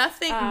on?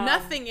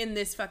 Nothing in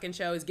this fucking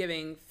show is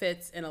giving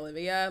Fitz and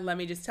Olivia. Let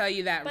me just tell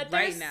you that right now. But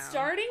there's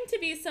starting to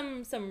be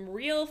some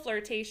real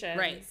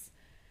flirtations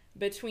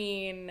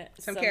between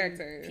some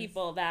characters,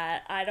 people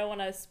that I don't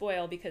want to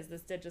spoil because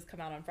this did just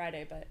come out on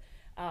Friday,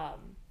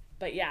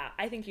 but yeah,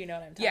 I think you know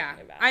what I'm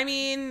talking about. I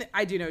mean,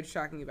 I do know what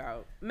you're talking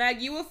about.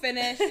 Meg, you will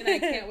finish, and I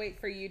can't wait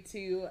for you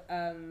to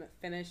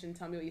finish and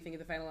tell me what you think of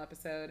the final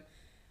episode.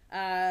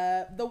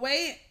 The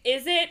way...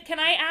 Can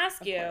I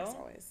ask you? Of course,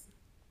 always.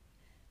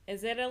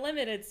 Is it a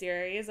limited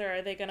series, or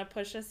are they going to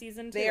push a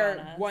season 2 on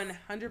us? They are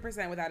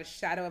 100%, without a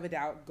shadow of a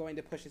doubt, going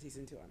to puch a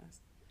season 2 on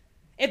us.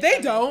 If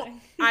they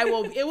don't,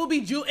 it will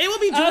be Julie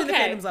the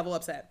Fandom's level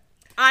upset.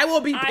 I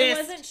will be pissed. I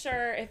wasn't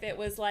sure if it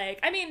was like,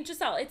 I mean,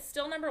 Giselle, it's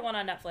still number 1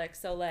 on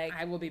Netflix, so like,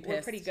 I will be pissed.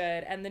 We're pretty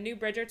good. And the new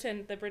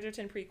Bridgerton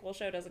prequel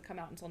show doesn't come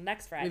out until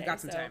next Friday. We've got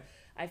some time.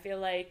 I feel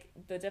like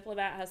The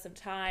Diplomat has some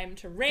time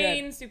to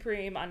reign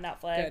supreme on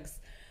Netflix.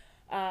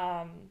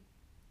 But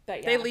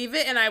yeah. They leave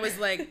it, and I was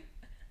like,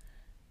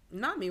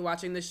 not me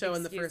watching the show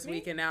in the first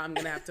week, and now I'm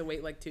going to have to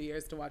wait like 2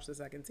 years to watch the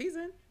second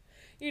season.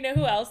 You know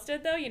who else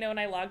did, though? You know when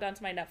I logged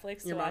onto my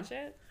Netflix to watch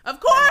it? Of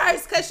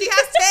course, because she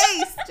has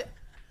taste.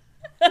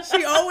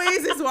 She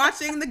always is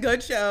watching the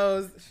good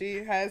shows. She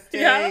has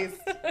taste.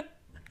 Yeah.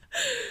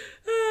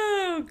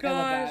 Oh, gosh. I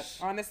love that.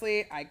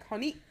 Honestly,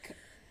 iconic.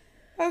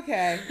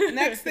 Okay.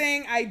 Next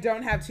thing, I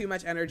don't have too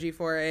much energy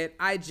for it.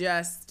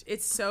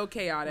 It's so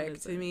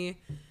chaotic to me.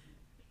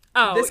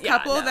 Oh, this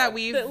couple that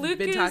we've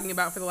been talking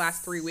about for the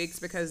last 3 weeks,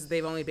 because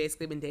they've only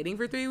basically been dating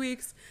for 3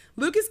 weeks.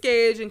 Lukas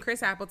Gage and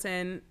Chris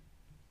Appleton,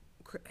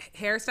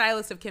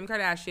 hairstylist of Kim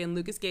Kardashian.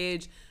 Lukas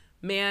Gage,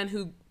 man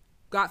who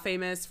got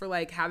famous for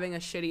like having a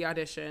shitty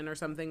audition or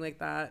something like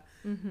that.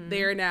 Mm-hmm.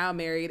 They are now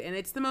married, and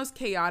it's the most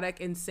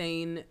chaotic,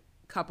 insane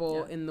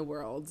couple in the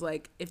world.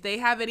 Like, if they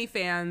have any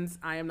fans,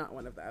 I am not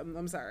one of them.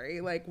 I'm sorry.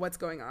 Like, what's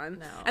going on?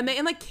 No. And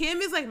like Kim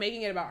is like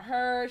making it about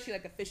her. She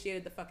like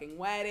officiated the fucking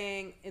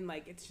wedding, and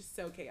like it's just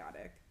so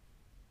chaotic.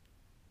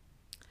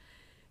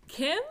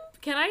 Kim,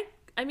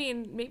 I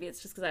mean, maybe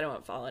it's just because I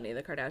don't follow any of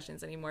the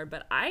Kardashians anymore,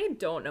 but I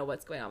don't know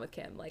what's going on with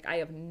Kim. Like, I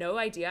have no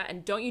idea,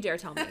 and don't you dare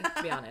tell me,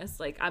 to be honest.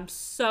 Like, I'm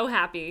so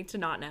happy to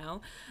not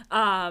know.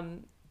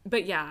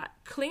 But yeah,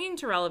 clinging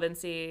to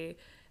relevancy.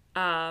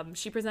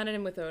 She presented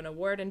him with an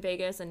award in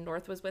Vegas, and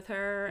North was with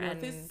her.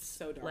 North is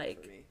so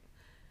dark for me.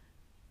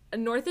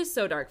 North is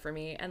so dark for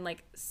me. And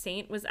like,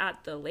 Saint was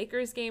at the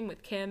Lakers game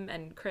with Kim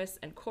and Chris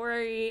and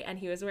Corey, and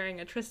he was wearing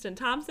a Tristan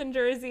Thompson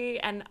jersey,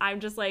 and I'm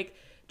just like,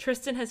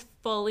 Tristan has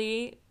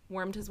fully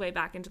wormed his way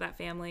back into that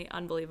family.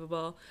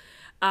 Unbelievable.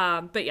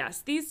 But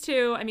yes, these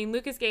two, I mean,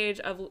 Lukas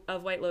Gage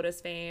of White Lotus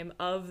fame,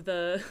 of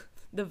the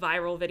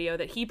viral video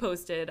that he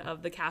posted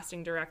of the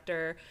casting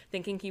director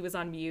thinking he was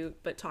on mute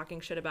but talking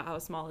shit about how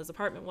small his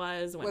apartment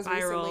went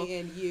viral. Recently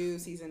in You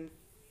season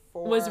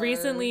 4. Was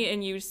recently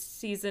in You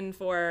season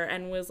 4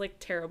 and was like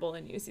terrible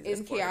in You season 4.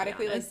 Is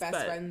chaotically like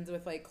best friends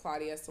with like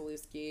Claudia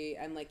Sulewski,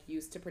 and like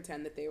used to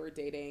pretend that they were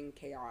dating.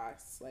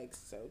 Chaos, like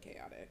so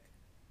chaotic.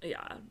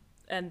 Yeah.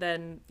 And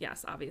then,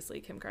 yes,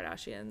 obviously Kim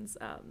Kardashian's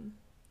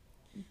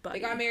buddy.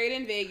 They got married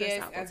in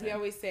Vegas. As we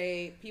always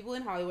say, people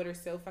in Hollywood are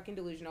so fucking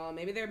delusional.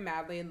 Maybe they're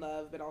madly in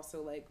love, but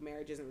also like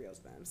marriage isn't real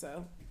to them,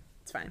 so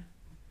it's fine.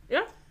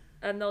 Yeah.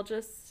 And they'll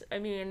just, I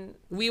mean,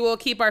 we will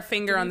keep our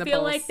finger on the pulse.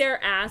 Do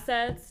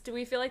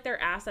we feel like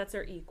their assets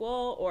are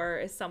equal, or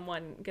is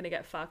someone going to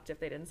get fucked if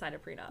they didn't sign a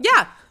prenup?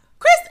 Yeah.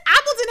 Chris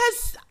Appleton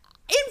has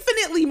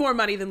infinitely more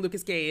money than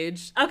Lukas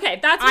Gage. Okay,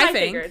 that's what I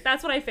figured.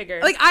 That's what I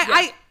figured. Like,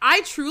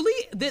 I truly,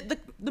 the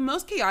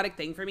most chaotic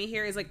thing for me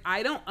here is like,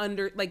 I don't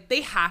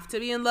they have to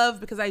be in love,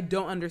 because I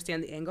don't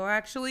understand the angle,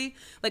 actually.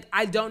 Like,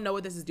 I don't know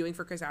what this is doing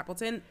for Chris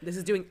Appleton. This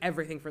is doing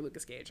everything for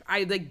Lukas Gage.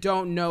 I like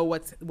don't know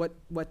what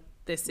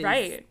this is.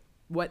 Right.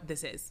 What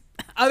this is.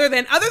 Other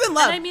than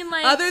love. And I mean,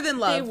 like, other than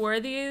love. They wore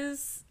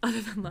these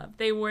other than love.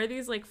 They wore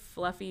these like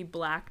fluffy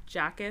black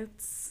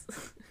jackets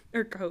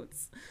or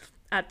coats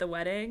at the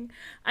wedding.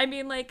 I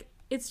mean, like,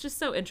 it's just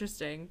so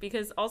interesting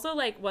because also,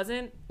 like,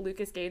 wasn't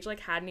Lukas Gage, like,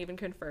 hadn't even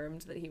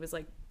confirmed that he was,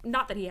 like,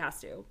 not that he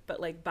has to, but,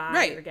 like,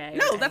 bi or gay.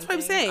 No, or that's what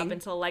I'm saying. Up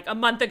until, like, a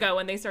month ago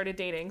when they started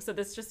dating. So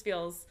this just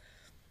feels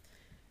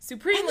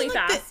supremely then,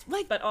 like, fast,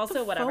 but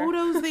also whatever.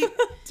 Photos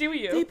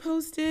they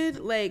posted,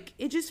 like,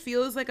 it just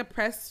feels like a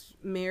press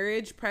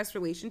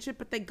relationship,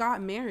 but they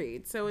got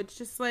married. So it's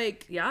just,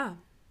 like... Yeah.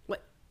 Like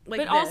but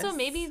this. Also,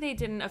 maybe they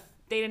didn't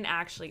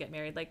actually get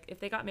married. Like, if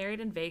they got married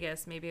in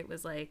Vegas, maybe it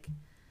was, like...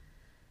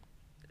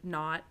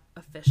 not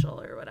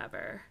official or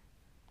whatever.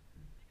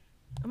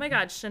 Oh my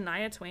god,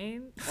 Shania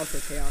Twain. Also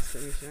chaos for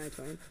me, Shania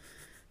Twain.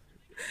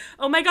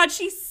 Oh my god,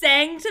 she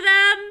sang to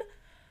them.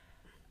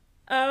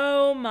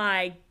 Oh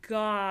my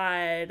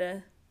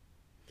god.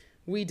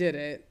 We did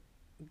it.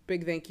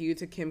 Big thank you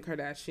to Kim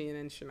Kardashian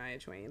and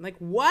Shania Twain. Like,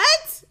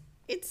 what?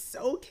 It's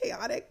so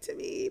chaotic to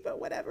me, but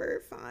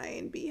whatever,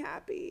 fine, be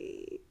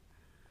happy.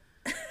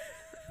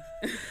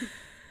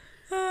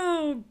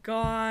 Oh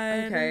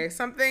god. Okay,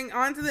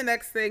 on to the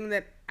next thing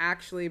that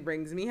actually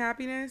brings me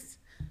happiness.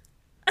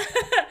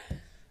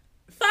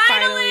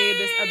 Finally,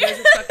 there's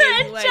a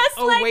fucking like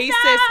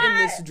oasis in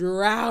this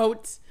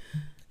drought.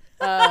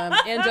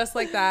 And just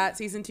like that,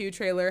 season 2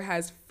 trailer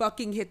has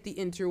fucking hit the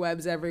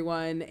interwebs,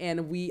 everyone,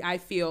 and I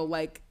feel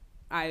like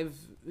I've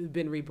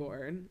been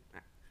reborn.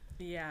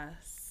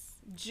 Yes.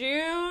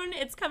 June.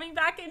 It's coming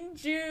back in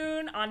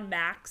June on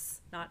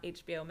Max, not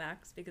HBO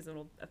Max, because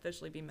it'll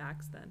officially be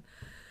Max then.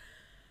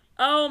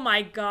 Oh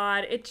my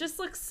god, it just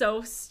looks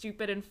so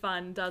stupid and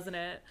fun, doesn't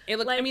it?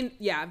 I mean,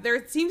 yeah,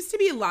 there seems to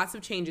be lots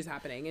of changes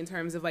happening in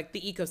terms of like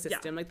the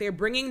ecosystem. Yeah. Like they're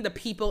bringing the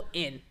people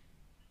in.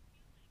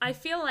 I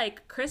feel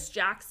like Chris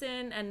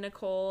Jackson and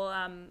Nicole,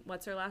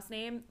 what's her last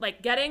name?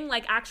 Like getting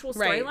like actual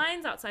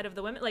storylines outside of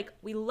the women. Like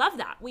we love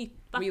that. We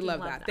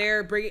love that.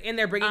 They're bringing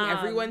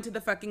everyone to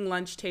the fucking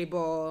lunch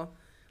table.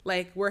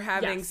 Like we're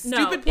having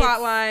stupid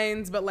plot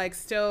lines, but like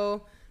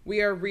still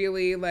we are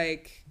really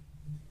like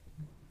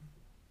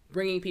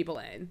bringing people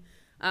in.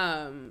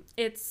 I'm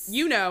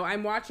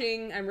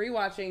rewatching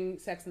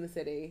Sex and the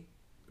City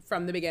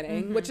from the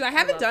beginning, which I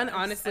haven't done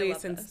honestly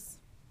since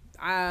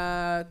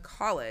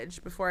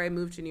college. Before I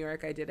moved to New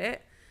York, I did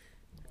it.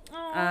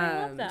 Oh,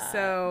 I love that.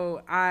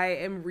 So I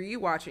am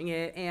rewatching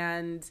it,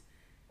 and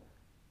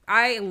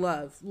I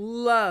love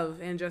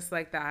And Just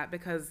Like That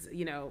because,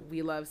 you know,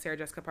 we love Sarah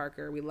Jessica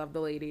Parker, we love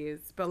the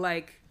ladies, but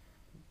like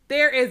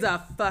there is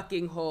a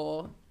fucking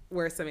hole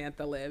where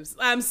Samantha lives.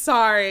 I'm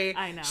sorry.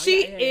 I know.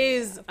 She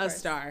is a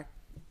star.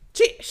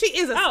 She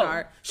is a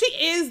star. She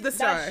is the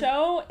star. That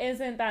show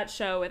isn't that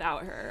show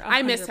without her. 100%.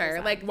 I miss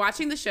her. Like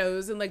watching the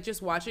shows and like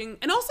just watching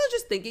and also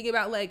just thinking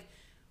about like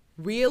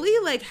really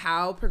like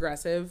how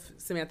progressive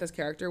Samantha's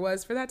character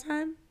was for that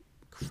time.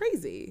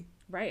 Crazy.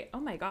 Right.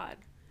 Oh my god.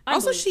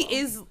 Also she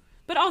is,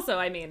 but also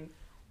I mean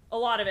a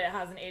lot of it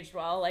hasn't aged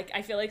well. Like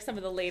I feel like some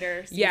of the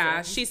later seasons,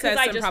 yeah, she says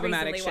some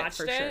problematic shit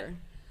for sure.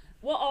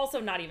 Well, also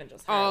not even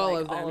just her. All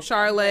of them.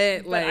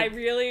 Charlotte, but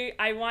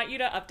I want you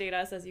to update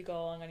us as you go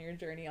along on your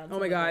journey on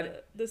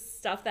the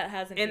stuff that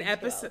hasn't aged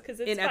well, 'cause it's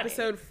funny.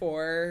 Episode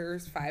 4 or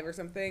 5 or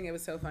something, it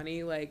was so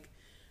funny. Like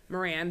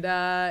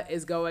Miranda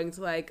is going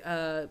to like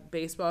a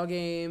baseball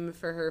game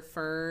for her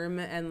firm,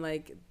 and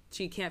like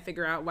she can't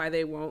figure out why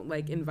they won't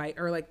like invite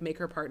or like make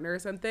her partner or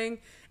something,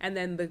 and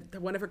then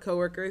one of her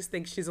coworkers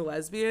thinks she's a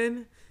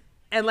lesbian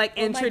and like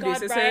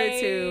introduces her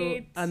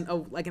to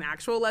like an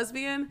actual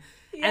lesbian.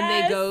 Yes. And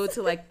they go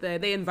to like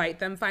they invite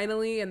them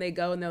finally, and they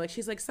go and they're like,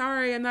 she's like,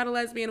 sorry, I'm not a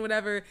lesbian,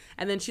 whatever.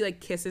 And then she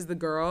like kisses the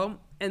girl,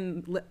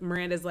 and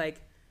Miranda's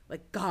like,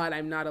 God,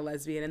 I'm not a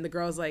lesbian. And the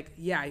girl's like,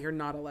 yeah, you're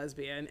not a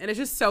lesbian. And it's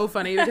just so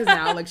funny because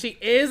now like she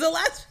is a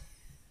lesbian.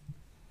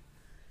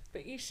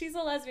 But she's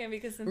a lesbian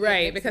because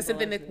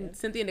Cynthia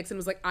Cynthia Nixon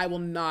was like, I will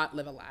not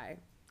live a lie.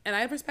 And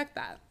I respect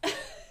that.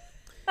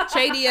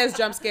 Che Diaz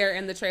jump scare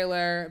in the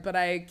trailer, but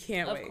I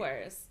can't wait. Of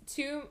course.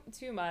 Too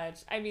much.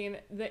 I mean,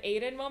 the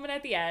Aiden moment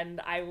at the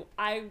end, I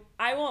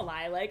won't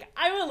lie. Like,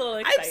 I'm a little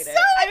excited.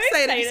 I'm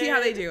excited to see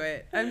how they do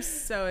it. I'm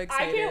so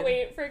excited. I can't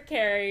wait for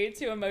Carrie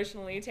to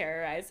emotionally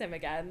terrorize him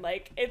again.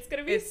 Like, it's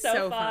going to be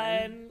so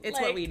fun. It's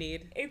like, what we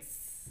need.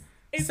 It's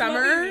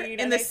Summer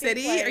in the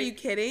city? Are you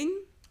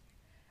kidding?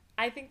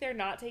 I think they're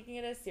not taking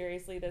it as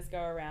seriously this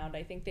go around.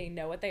 I think they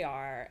know what they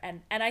are.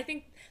 And I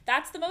think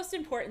that's the most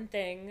important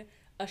thing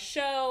a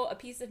show, a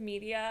piece of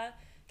media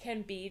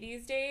can be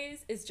these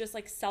days, is just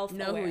like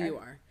self-aware. Know who you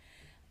are.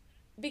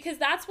 Because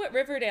that's what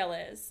Riverdale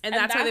is. And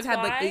that's why they've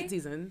had like 8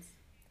 seasons.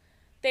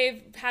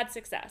 They've had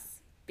success.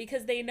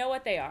 Because they know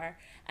what they are.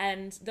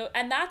 And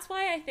that's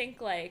why I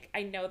think like,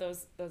 I know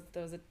those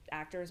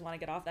actors want to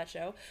get off that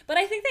show, but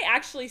I think they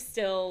actually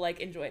still like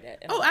enjoyed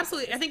it. Oh,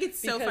 absolutely. I think it's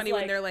so funny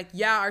when they're like,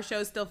 yeah, our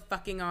show's still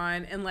fucking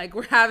on, and like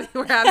we're having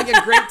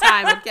a great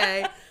time,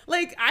 okay?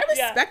 Like I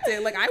respect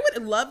it. Like I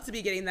would love to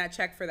be getting that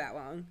check for that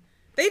long.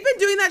 They've been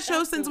doing that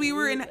show since we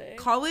were in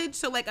college,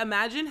 so like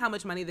imagine how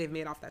much money they've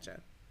made off that show.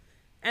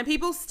 And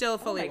people still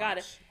fully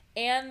watch.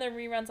 And the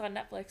reruns on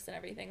Netflix and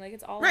everything. Like,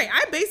 it's all... Right.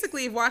 I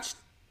basically watched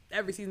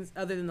every season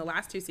other than the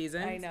last 2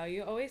 seasons. I know.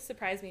 You always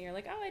surprise me. You're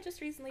like, oh, I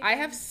just recently... I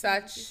have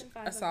such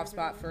a soft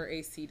spot for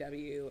a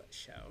CW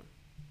show.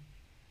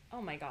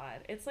 Oh, my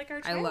God. It's like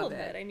our childhood. I love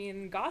it. I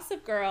mean,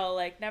 Gossip Girl,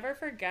 like, never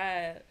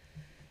forget.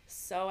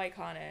 So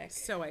iconic.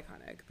 So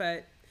iconic.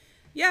 But,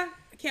 yeah,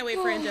 I can't wait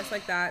for And Just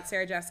Like That.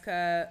 Sarah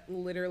Jessica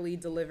literally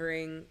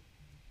delivering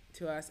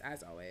to us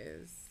as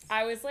always.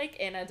 I was like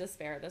in a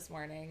despair this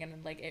morning,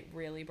 and like it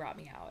really brought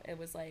me out. It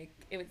was like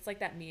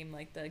that meme,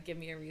 like the "Give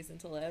Me a Reason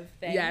to Live"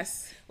 thing.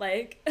 Yes,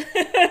 like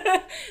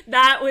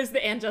that was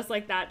the And Just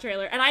Like That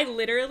trailer, and I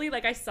literally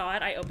I saw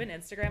it. I opened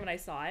Instagram and I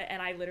saw it,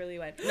 and I literally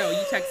went, "No!"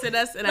 You texted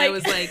us, and I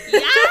was like, "Yeah!"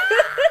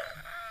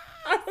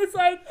 I was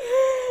like,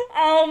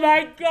 "Oh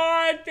my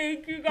God,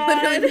 thank you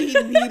guys!"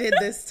 Literally needed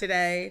this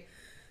today.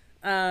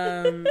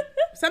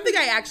 Something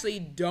I actually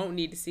don't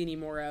need to see any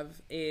more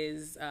of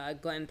is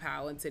Glen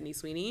Powell and Sydney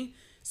Sweeney.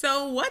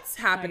 So what's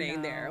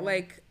happening there?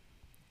 Like,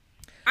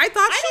 I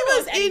thought she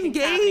was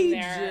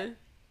engaged.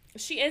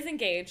 She is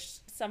engaged.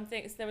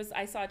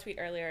 I saw a tweet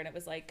earlier, and it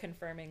was like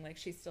confirming like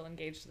she's still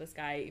engaged to this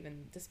guy,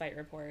 even despite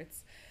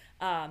reports.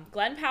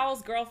 Glen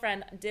Powell's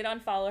girlfriend did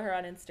unfollow her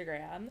on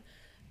Instagram.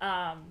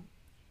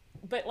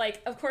 But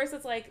like, of course,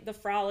 it's like the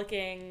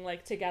frolicking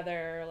like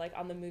together, like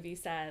on the movie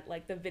set,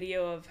 like the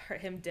video of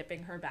him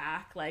dipping her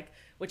back, like,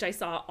 which I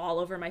saw all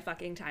over my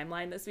fucking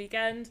timeline this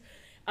weekend.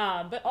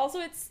 But also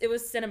it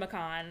was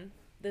CinemaCon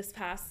this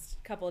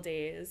past couple of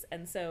days,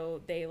 and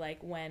so they like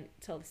went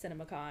to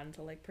CinemaCon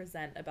to like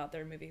present about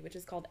their movie, which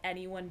is called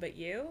Anyone But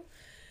You.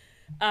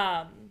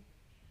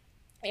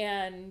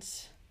 And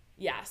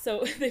yeah,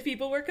 so the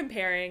people were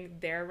comparing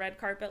their red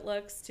carpet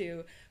looks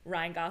to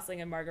Ryan Gosling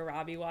and Margot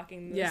Robbie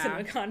walking the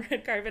CinemaCon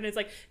red carpet. And it's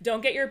like,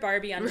 don't get your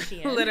Barbie on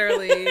Shein.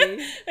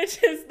 Literally.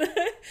 Which is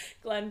the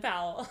Glen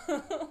Powell,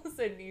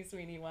 Sydney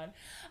Sweeney one.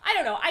 I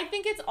don't know. I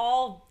think it's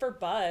all for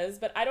buzz,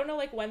 but I don't know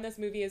like when this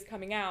movie is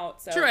coming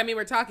out. So true. I mean,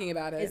 we're talking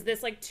about it. Is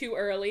this like too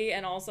early?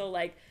 And also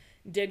like,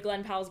 did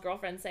Glen Powell's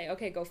girlfriend say,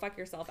 okay, go fuck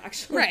yourself,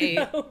 actually? Right.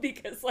 No,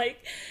 because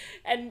like,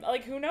 and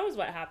like, who knows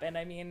what happened?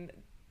 I mean,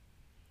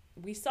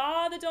 we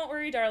saw the Don't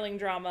Worry Darling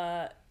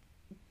drama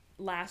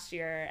last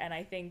year, and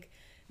I think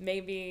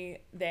maybe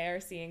they're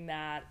seeing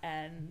that,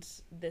 and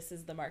this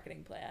is the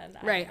marketing plan.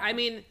 Right. I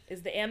mean,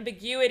 is the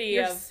ambiguity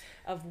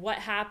of what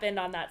happened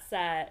on that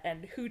set,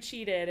 and who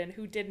cheated and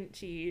who didn't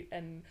cheat,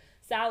 and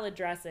salad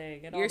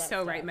dressing and all that stuff.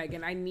 You're so right,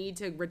 Megan. I need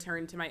to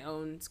return to my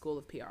own school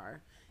of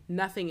PR.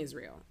 Nothing is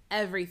real.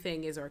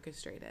 Everything is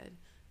orchestrated,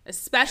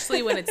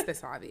 especially when it's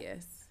this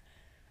obvious.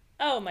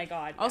 Oh my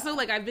God. Yeah. Also,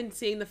 like, I've been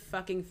seeing the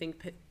fucking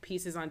think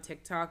pieces on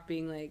TikTok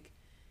being like,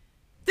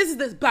 this is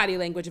the body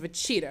language of a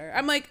cheater.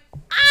 I'm like,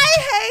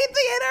 I hate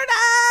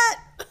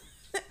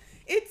the internet.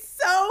 It's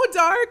so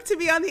dark to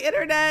be on the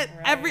internet.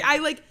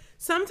 Right.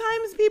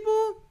 Sometimes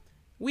people,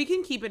 we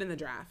can keep it in the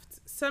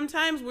draft.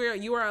 Sometimes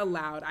you are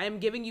allowed. I am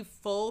giving you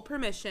full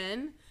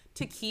permission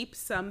to keep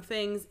some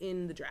things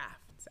in the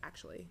drafts,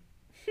 actually.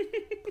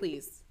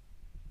 Please.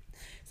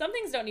 Some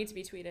things don't need to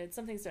be tweeted.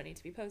 Some things don't need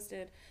to be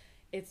posted.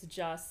 It's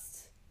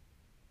just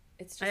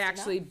I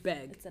actually enough.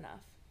 beg. It's enough.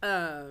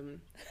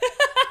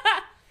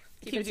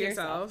 Keep it to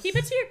yourself. Keep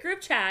it to your group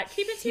chat.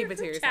 Keep it to your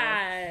group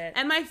chat.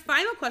 And my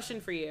final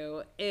question for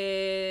you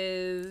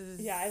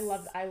is... Yeah, I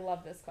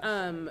love this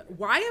question.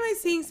 Why am I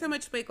seeing so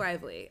much Blake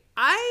Lively?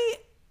 I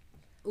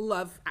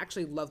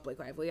actually love Blake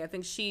Lively. I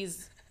think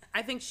she's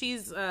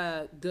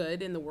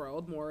good in the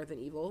world more than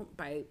evil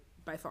by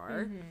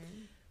far. Mm-hmm.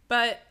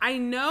 But I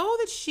know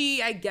that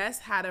she, I guess,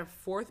 had a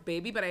 4th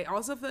baby, but I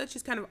also feel that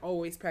she's kind of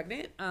always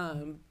pregnant.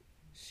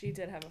 She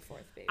did have a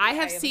 4th baby. I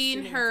have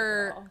seen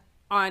her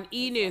on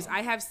E! News.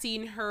 I have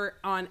seen her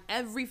on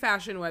every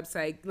fashion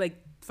website, like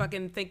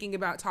fucking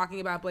talking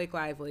about Blake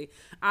Lively.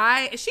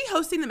 Is she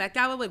hosting the Met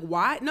Gala? Like,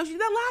 why? No, she did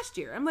that last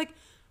year. I'm like,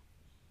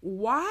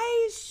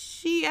 why is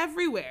she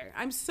everywhere?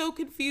 I'm so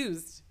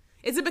confused.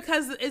 Is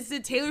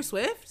it Taylor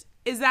Swift?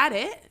 Is that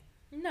it?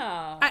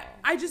 No.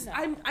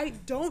 I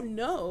don't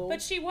know.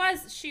 But she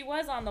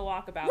was on the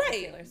walkabout with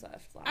Taylor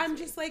Swift last week,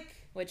 just like,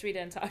 which we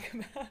didn't talk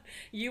about.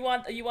 You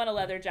want a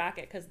leather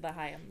jacket because of the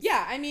Hyams.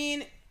 Yeah, I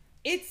mean,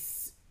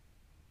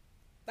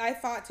 I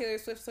thought Taylor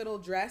Swift's little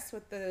dress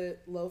with the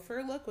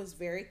loafer look was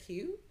very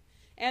cute,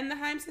 and the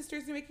Haim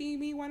sisters are making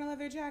me want a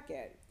leather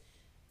jacket.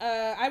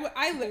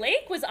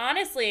 Blake was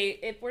honestly,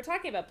 if we're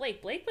talking about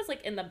Blake was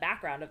like in the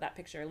background of that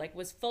picture, like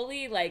was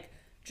fully like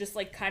just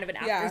like kind of an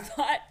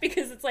afterthought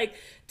because it's like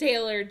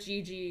Taylor,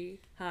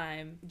 Gigi,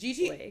 Haim,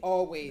 Gigi Blake,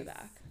 always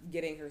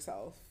getting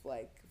herself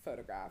like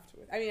photographed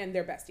with. I mean, and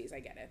they're besties, I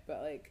get it, but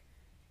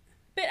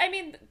I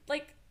mean,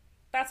 like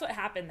that's what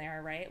happened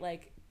there, right?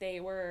 Like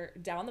they were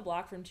down the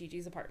block from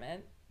Gigi's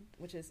apartment,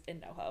 which is in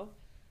NoHo,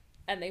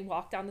 and they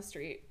walked down the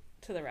street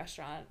to the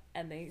restaurant,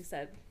 and they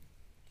said,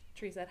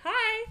 Tree said,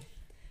 "Hi.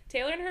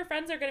 Taylor and her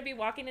friends are going to be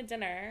walking to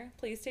dinner.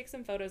 Please take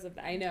some photos of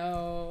them." I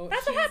know.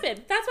 That's what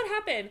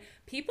happened.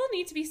 People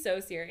need to be so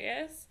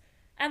serious.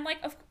 And, like,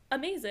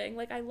 amazing.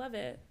 Like, I love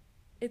it.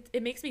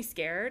 It makes me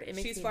scared. It makes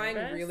me She's flying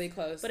nervous, really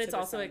close. But it's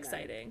also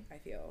exciting. I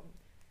feel.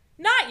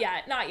 Not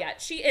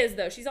yet. She is,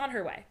 though. She's on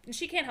her way. And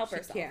she can't help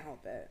herself. She can't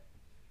help it.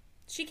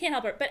 She can't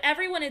help it. But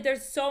everyone,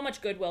 there's so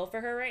much goodwill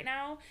for her right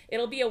now.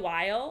 It'll be a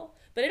while,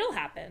 but it'll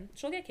happen.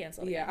 She'll get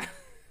canceled again. Yeah.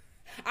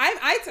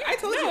 I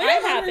told you,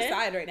 I'm on her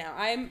side right now.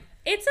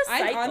 It's a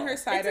cycle. I'm on her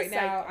side right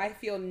now. I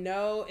feel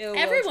no ill will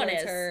Everyone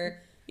towards is.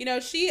 her. You know,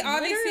 she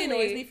obviously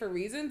Literally. annoys me for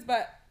reasons,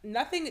 but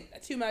nothing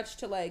too much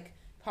to, like,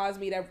 cause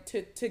me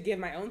to give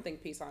my own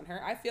think piece on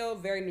her. I feel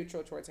very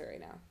neutral towards her right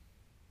now.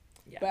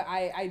 Yeah. But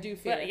I do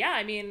feel But yeah,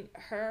 I mean,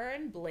 her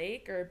and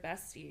Blake are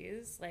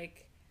besties.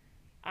 Like,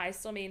 I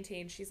still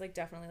maintain she's, like,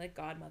 definitely, like,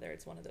 godmother.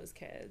 It's one of those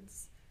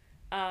kids.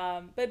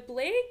 But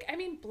Blake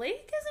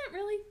doesn't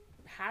really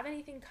have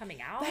anything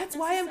coming out. That's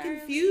why I'm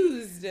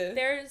confused.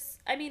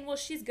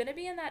 She's gonna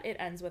be in that It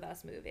Ends With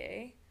Us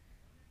movie,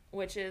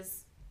 which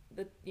is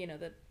the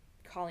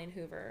Colleen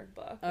Hoover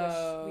book,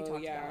 which we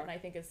talked about, and I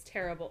think is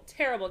terrible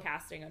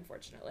casting,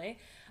 unfortunately.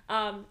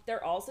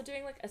 They're also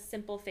doing, like, a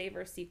Simple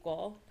Favor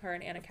sequel, her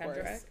and Anna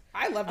Kendrick.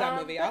 I love that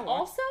movie.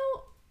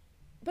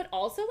 But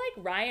also,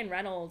 like, Ryan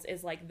Reynolds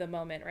is, like, the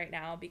moment right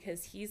now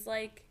because he's,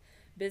 like,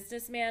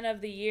 businessman of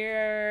the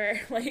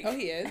year. Like, oh,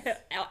 he is?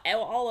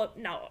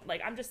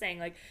 I'm just saying,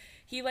 like,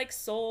 he, like,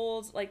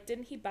 sold, like,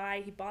 he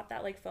bought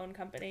that, like, phone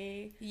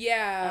company.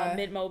 Yeah.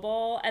 Mint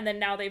Mobile, and then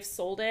now they've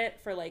sold it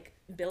for, like,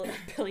 $1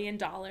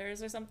 billion or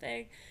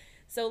something.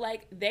 So,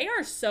 like, they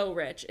are so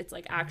rich, it's,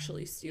 like,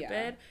 actually stupid.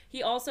 Yeah.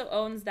 He also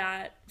owns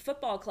that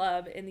football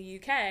club in the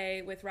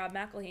UK with Rob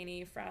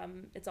McElhenney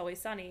from It's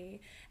Always Sunny,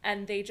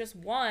 and they just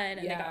won, and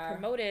they got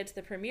promoted to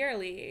the Premier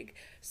League.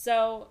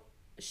 So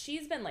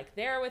she's been, like,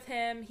 there with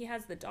him. He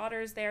has the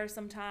daughters there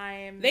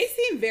sometimes. They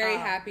seem very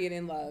happy and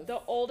in love. The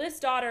oldest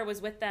daughter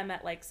was with them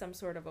at, like, some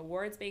sort of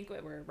awards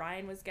banquet where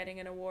Ryan was getting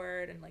an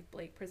award and, like,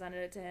 Blake presented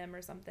it to him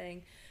or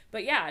something.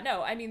 But yeah,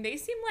 no, I mean, they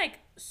seem, like,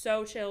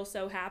 so chill,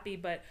 so happy,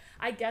 but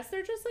I guess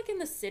they're just, like, in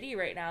the city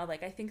right now.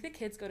 Like, I think the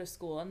kids go to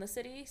school in the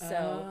city,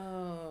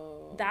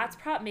 so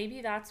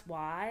maybe that's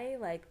why,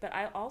 like, but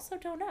I also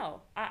don't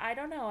know. I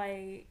don't know.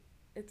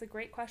 It's a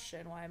great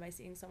question. Why am I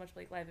seeing so much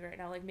Blake Lively right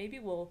now? Like, maybe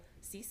we'll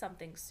see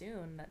something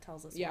soon that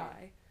tells us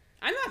why.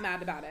 I'm not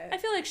mad about it. I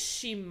feel like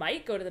she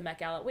might go to the Met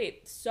Gala.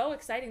 Wait, so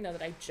exciting, though,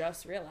 that I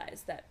just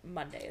realized that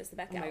Monday is the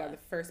Met Gala. Oh, my God,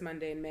 the first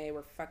Monday in May,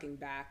 we're fucking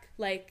back.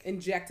 Like,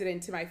 injected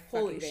into my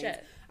holy fucking veins.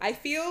 Shit. I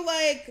feel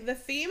like the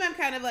theme I'm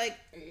kind of, like,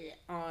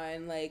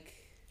 on, like...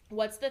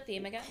 What's the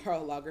theme again?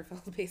 Karl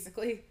Lagerfeld,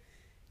 basically.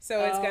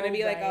 So it's going to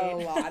be, like, a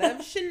lot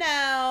of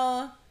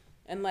Chanel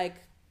and, like...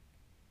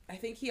 I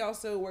think he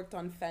also worked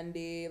on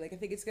Fendi. Like, I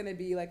think it's going to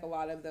be, like, a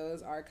lot of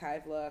those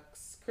archive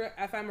looks.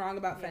 If I'm wrong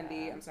about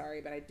Fendi, I'm sorry,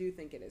 but I do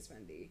think it is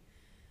Fendi.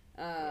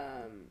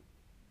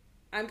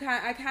 I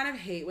kind of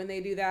hate when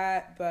they do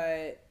that,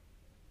 but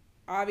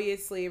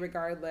obviously,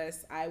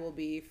 regardless, I will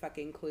be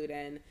fucking clued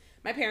in.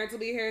 My parents will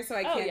be here, so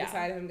I can't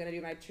decide if I'm going to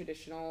do my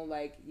traditional,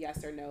 like,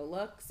 yes or no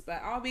looks,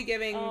 but I'll be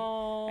giving... I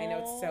know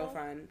it's so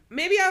fun.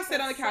 Maybe I'll sit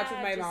on the couch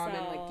with my mom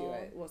and, like, do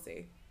it. We'll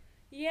see.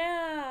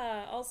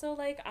 Yeah. Also,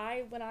 like,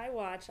 when I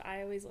watch,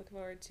 I always look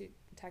forward to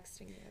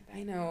texting you about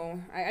I know.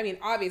 I mean,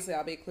 obviously,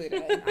 I'll be clued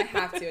in. I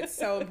have to. It's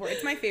so important.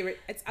 It's my favorite.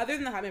 It's other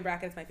than the Hot Man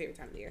bracket. It's my favorite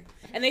time of the year,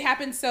 and they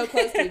happen so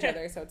close to each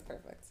other, so it's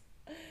perfect.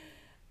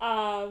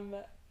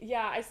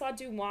 Yeah, I saw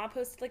Dumois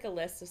posted, like, a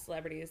list of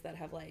celebrities that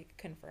have, like,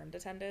 confirmed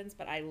attendance,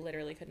 but I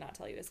literally could not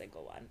tell you a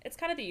single one. It's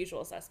kind of the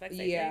usual suspects,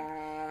 I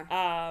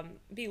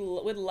think.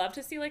 Would love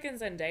to see, like, a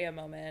Zendaya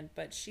moment,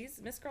 but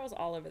Miss Girl's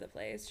all over the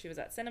place. She was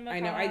at CinemaCon. I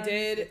know, I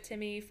did. With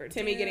Timmy for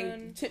Timmy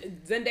Dune.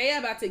 Zendaya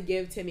about to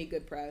give Timmy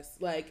good press.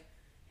 Like,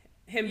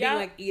 him being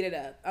like, eat it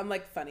up. I'm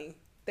like, funny.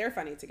 They're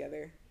funny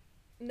together.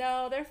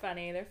 No, they're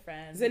funny. They're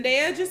friends.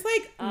 Zendaya just,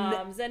 like...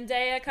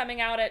 Zendaya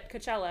coming out at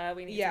Coachella,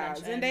 we need to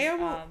mention. Zendaya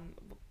will...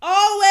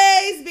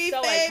 always be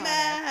so famous.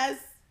 Iconic.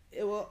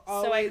 It will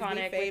always so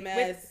iconic be famous.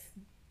 With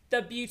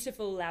the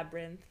beautiful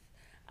labyrinth.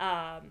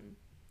 I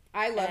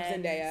love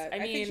Zendaya. I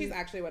think she's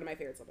actually one of my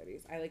favorite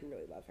celebrities. I, like,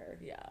 really love her.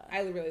 Yeah.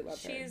 I really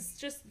love her. She's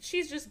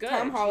just good.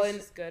 Tom Holland,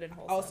 she's just good and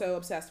wholesome. Also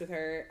obsessed with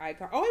her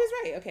icon. Oh, I was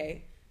right.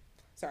 Okay.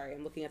 Sorry,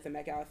 I'm looking at the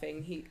Met Gala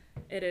thing.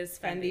 It is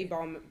Fendi,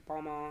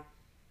 Balmain,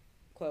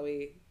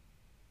 Chloe,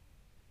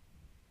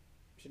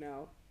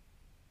 Chanel.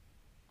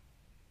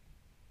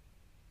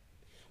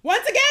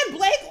 Once again,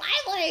 Blake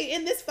Lively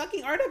in this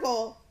fucking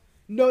article.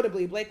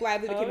 Notably, Blake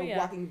Lively became a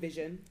walking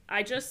vision.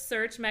 I just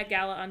searched Met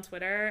Gala on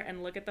Twitter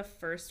and look at the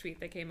first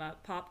tweet that came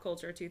up. Pop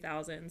Culture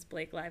 2000s,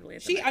 Blake Lively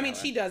at the Met Gala.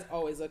 She does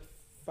always look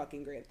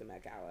fucking great at the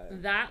Met Gala.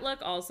 That look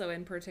also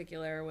in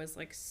particular was,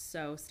 like,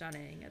 so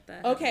stunning at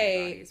the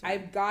Okay,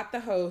 I've got the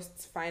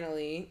hosts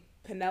finally.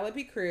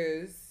 Penelope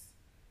Cruz,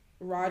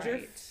 Roger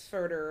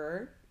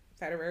Federer,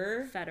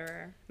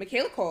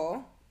 Michaela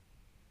Cole,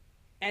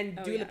 and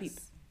Dua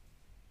Lipa.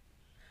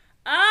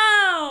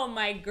 Oh,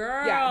 my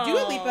girl. Yeah,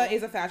 Dua Lipa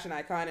is a fashion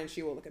icon, and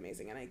she will look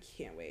amazing, and I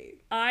can't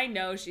wait. I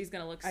know she's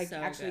going to look so good. I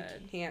actually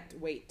can't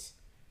wait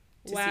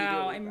to see Wow,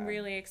 Dua Lipa. I'm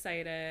really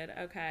excited.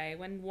 Okay,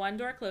 when one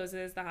door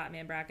closes, the Hot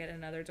Man bracket, and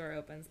another door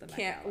opens, the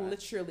Met Gala.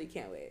 Literally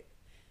can't wait.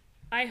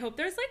 I hope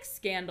there's like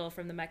scandal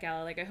from the Met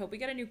Gala. Like I hope we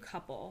get a new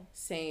couple.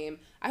 Same.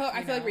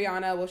 I feel like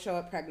Rihanna will show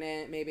up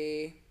pregnant.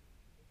 Maybe.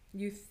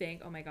 You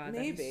think? Oh my god,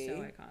 maybe. that'd be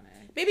so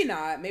iconic. Maybe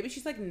not. Maybe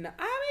she's like,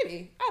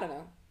 maybe. I don't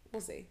know.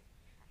 We'll see.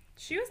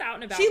 She was out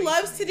and about. She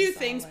loves to do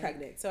things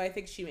pregnant, so I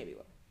think she maybe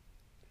will.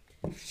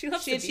 She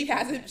loves. She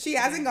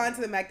hasn't gone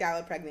to the Met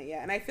Gala pregnant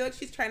yet, and I feel like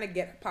she's trying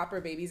to pop her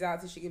babies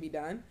out so she can be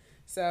done.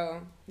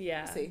 So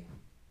yeah, we'll see.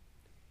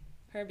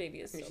 Her baby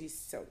is. She's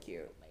so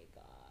cute. Oh my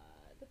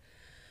god.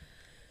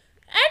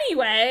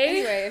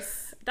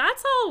 Anyways,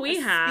 that's all we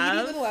have.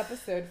 Speedy little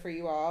episode for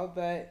you all,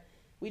 but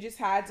we just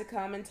had to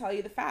come and tell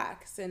you the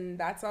facts, and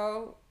that's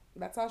all.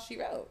 That's all she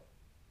wrote.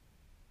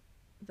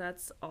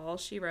 That's all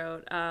she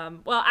wrote.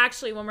 Well,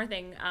 actually, one more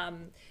thing.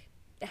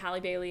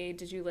 Halle Bailey,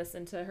 did you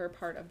listen to her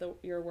part of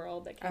Your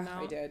World that came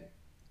out? I did.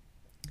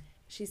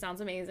 She sounds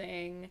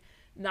amazing.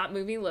 That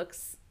movie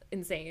looks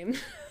insane.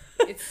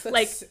 It's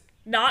like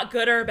not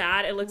good or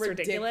bad. It looks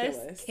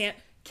ridiculous.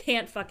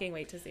 Can't fucking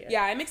wait to see it.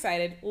 Yeah, I'm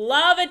excited.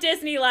 Love a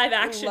Disney live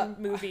action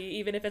movie,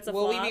 even if it's a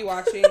flop. Will we be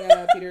watching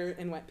Peter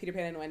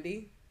Pan and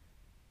Wendy?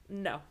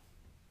 No,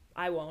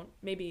 I won't.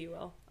 Maybe you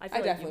will. I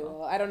definitely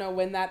will. I don't know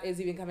when that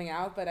is even coming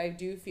out, but I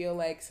do feel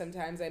like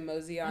sometimes I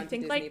mosey on to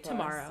Disney like Plus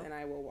tomorrow, and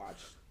I will watch.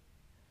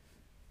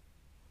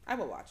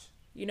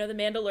 You know, The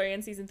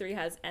Mandalorian season 3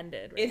 has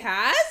ended. Right? It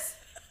has?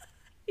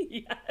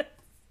 Yes.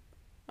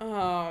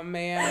 Oh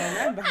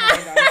man, I'm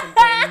behind on some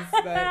things,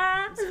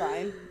 but it's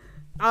fine.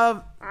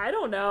 I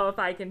don't know if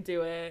I can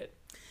do it.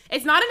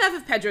 It's not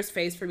enough of Pedro's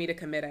face for me to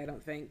commit, I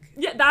don't think.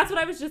 Yeah, that's what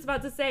I was just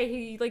about to say.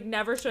 He like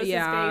never shows his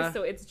face,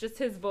 so it's just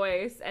his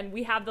voice, and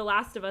we have The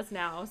Last of Us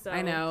now. So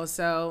I know,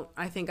 so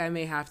I think I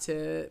may have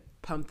to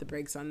pump the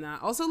brakes on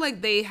that. Also,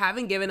 like they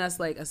haven't given us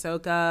like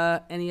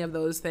Ahsoka, any of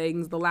those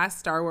things. The last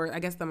Star Wars, I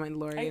guess The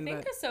Mandalorian. I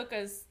think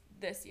Ahsoka's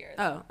this year.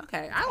 Though. Oh,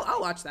 okay.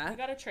 I'll watch that. I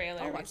got a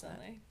trailer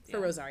recently for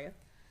Rosario.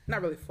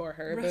 Not really for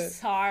her,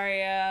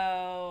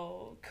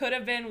 Rosario. Could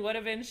have been, would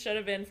have been, should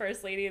have been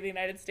First Lady of the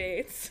United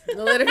States.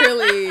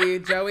 Literally,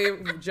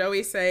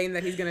 Joey saying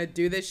that he's gonna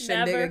do this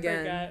shindig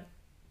again. Forget.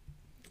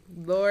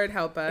 Lord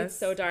help us. It's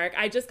so dark.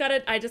 I just got a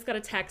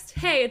text.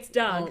 Hey, it's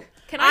Doug. Oh.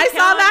 Can I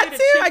saw that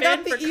too. I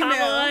got the email.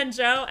 Kamala and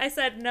Joe. I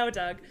said no,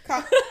 Doug.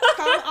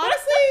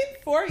 Honestly,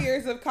 4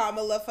 years of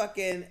Kamala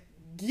fucking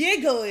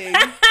giggling,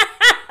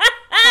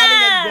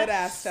 having a good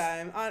ass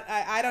time.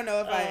 I don't know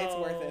if it's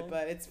worth it,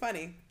 but it's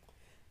funny.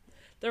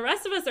 The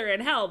rest of us are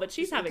in hell, but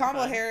she's having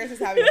Kamala fun. Harris is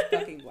having a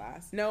fucking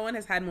blast. No one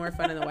has had more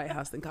fun in the White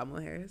House than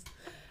Kamala Harris.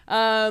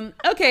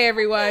 Okay,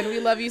 everyone. We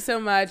love you so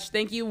much.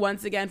 Thank you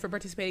once again for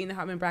participating in the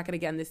Hot Men Bracket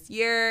again this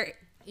year.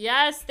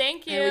 Yes,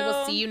 thank you. And we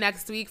will see you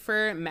next week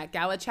for Met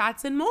Gala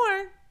chats and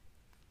more.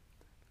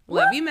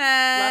 Love you,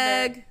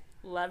 Meg.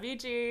 Love you,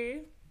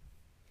 G.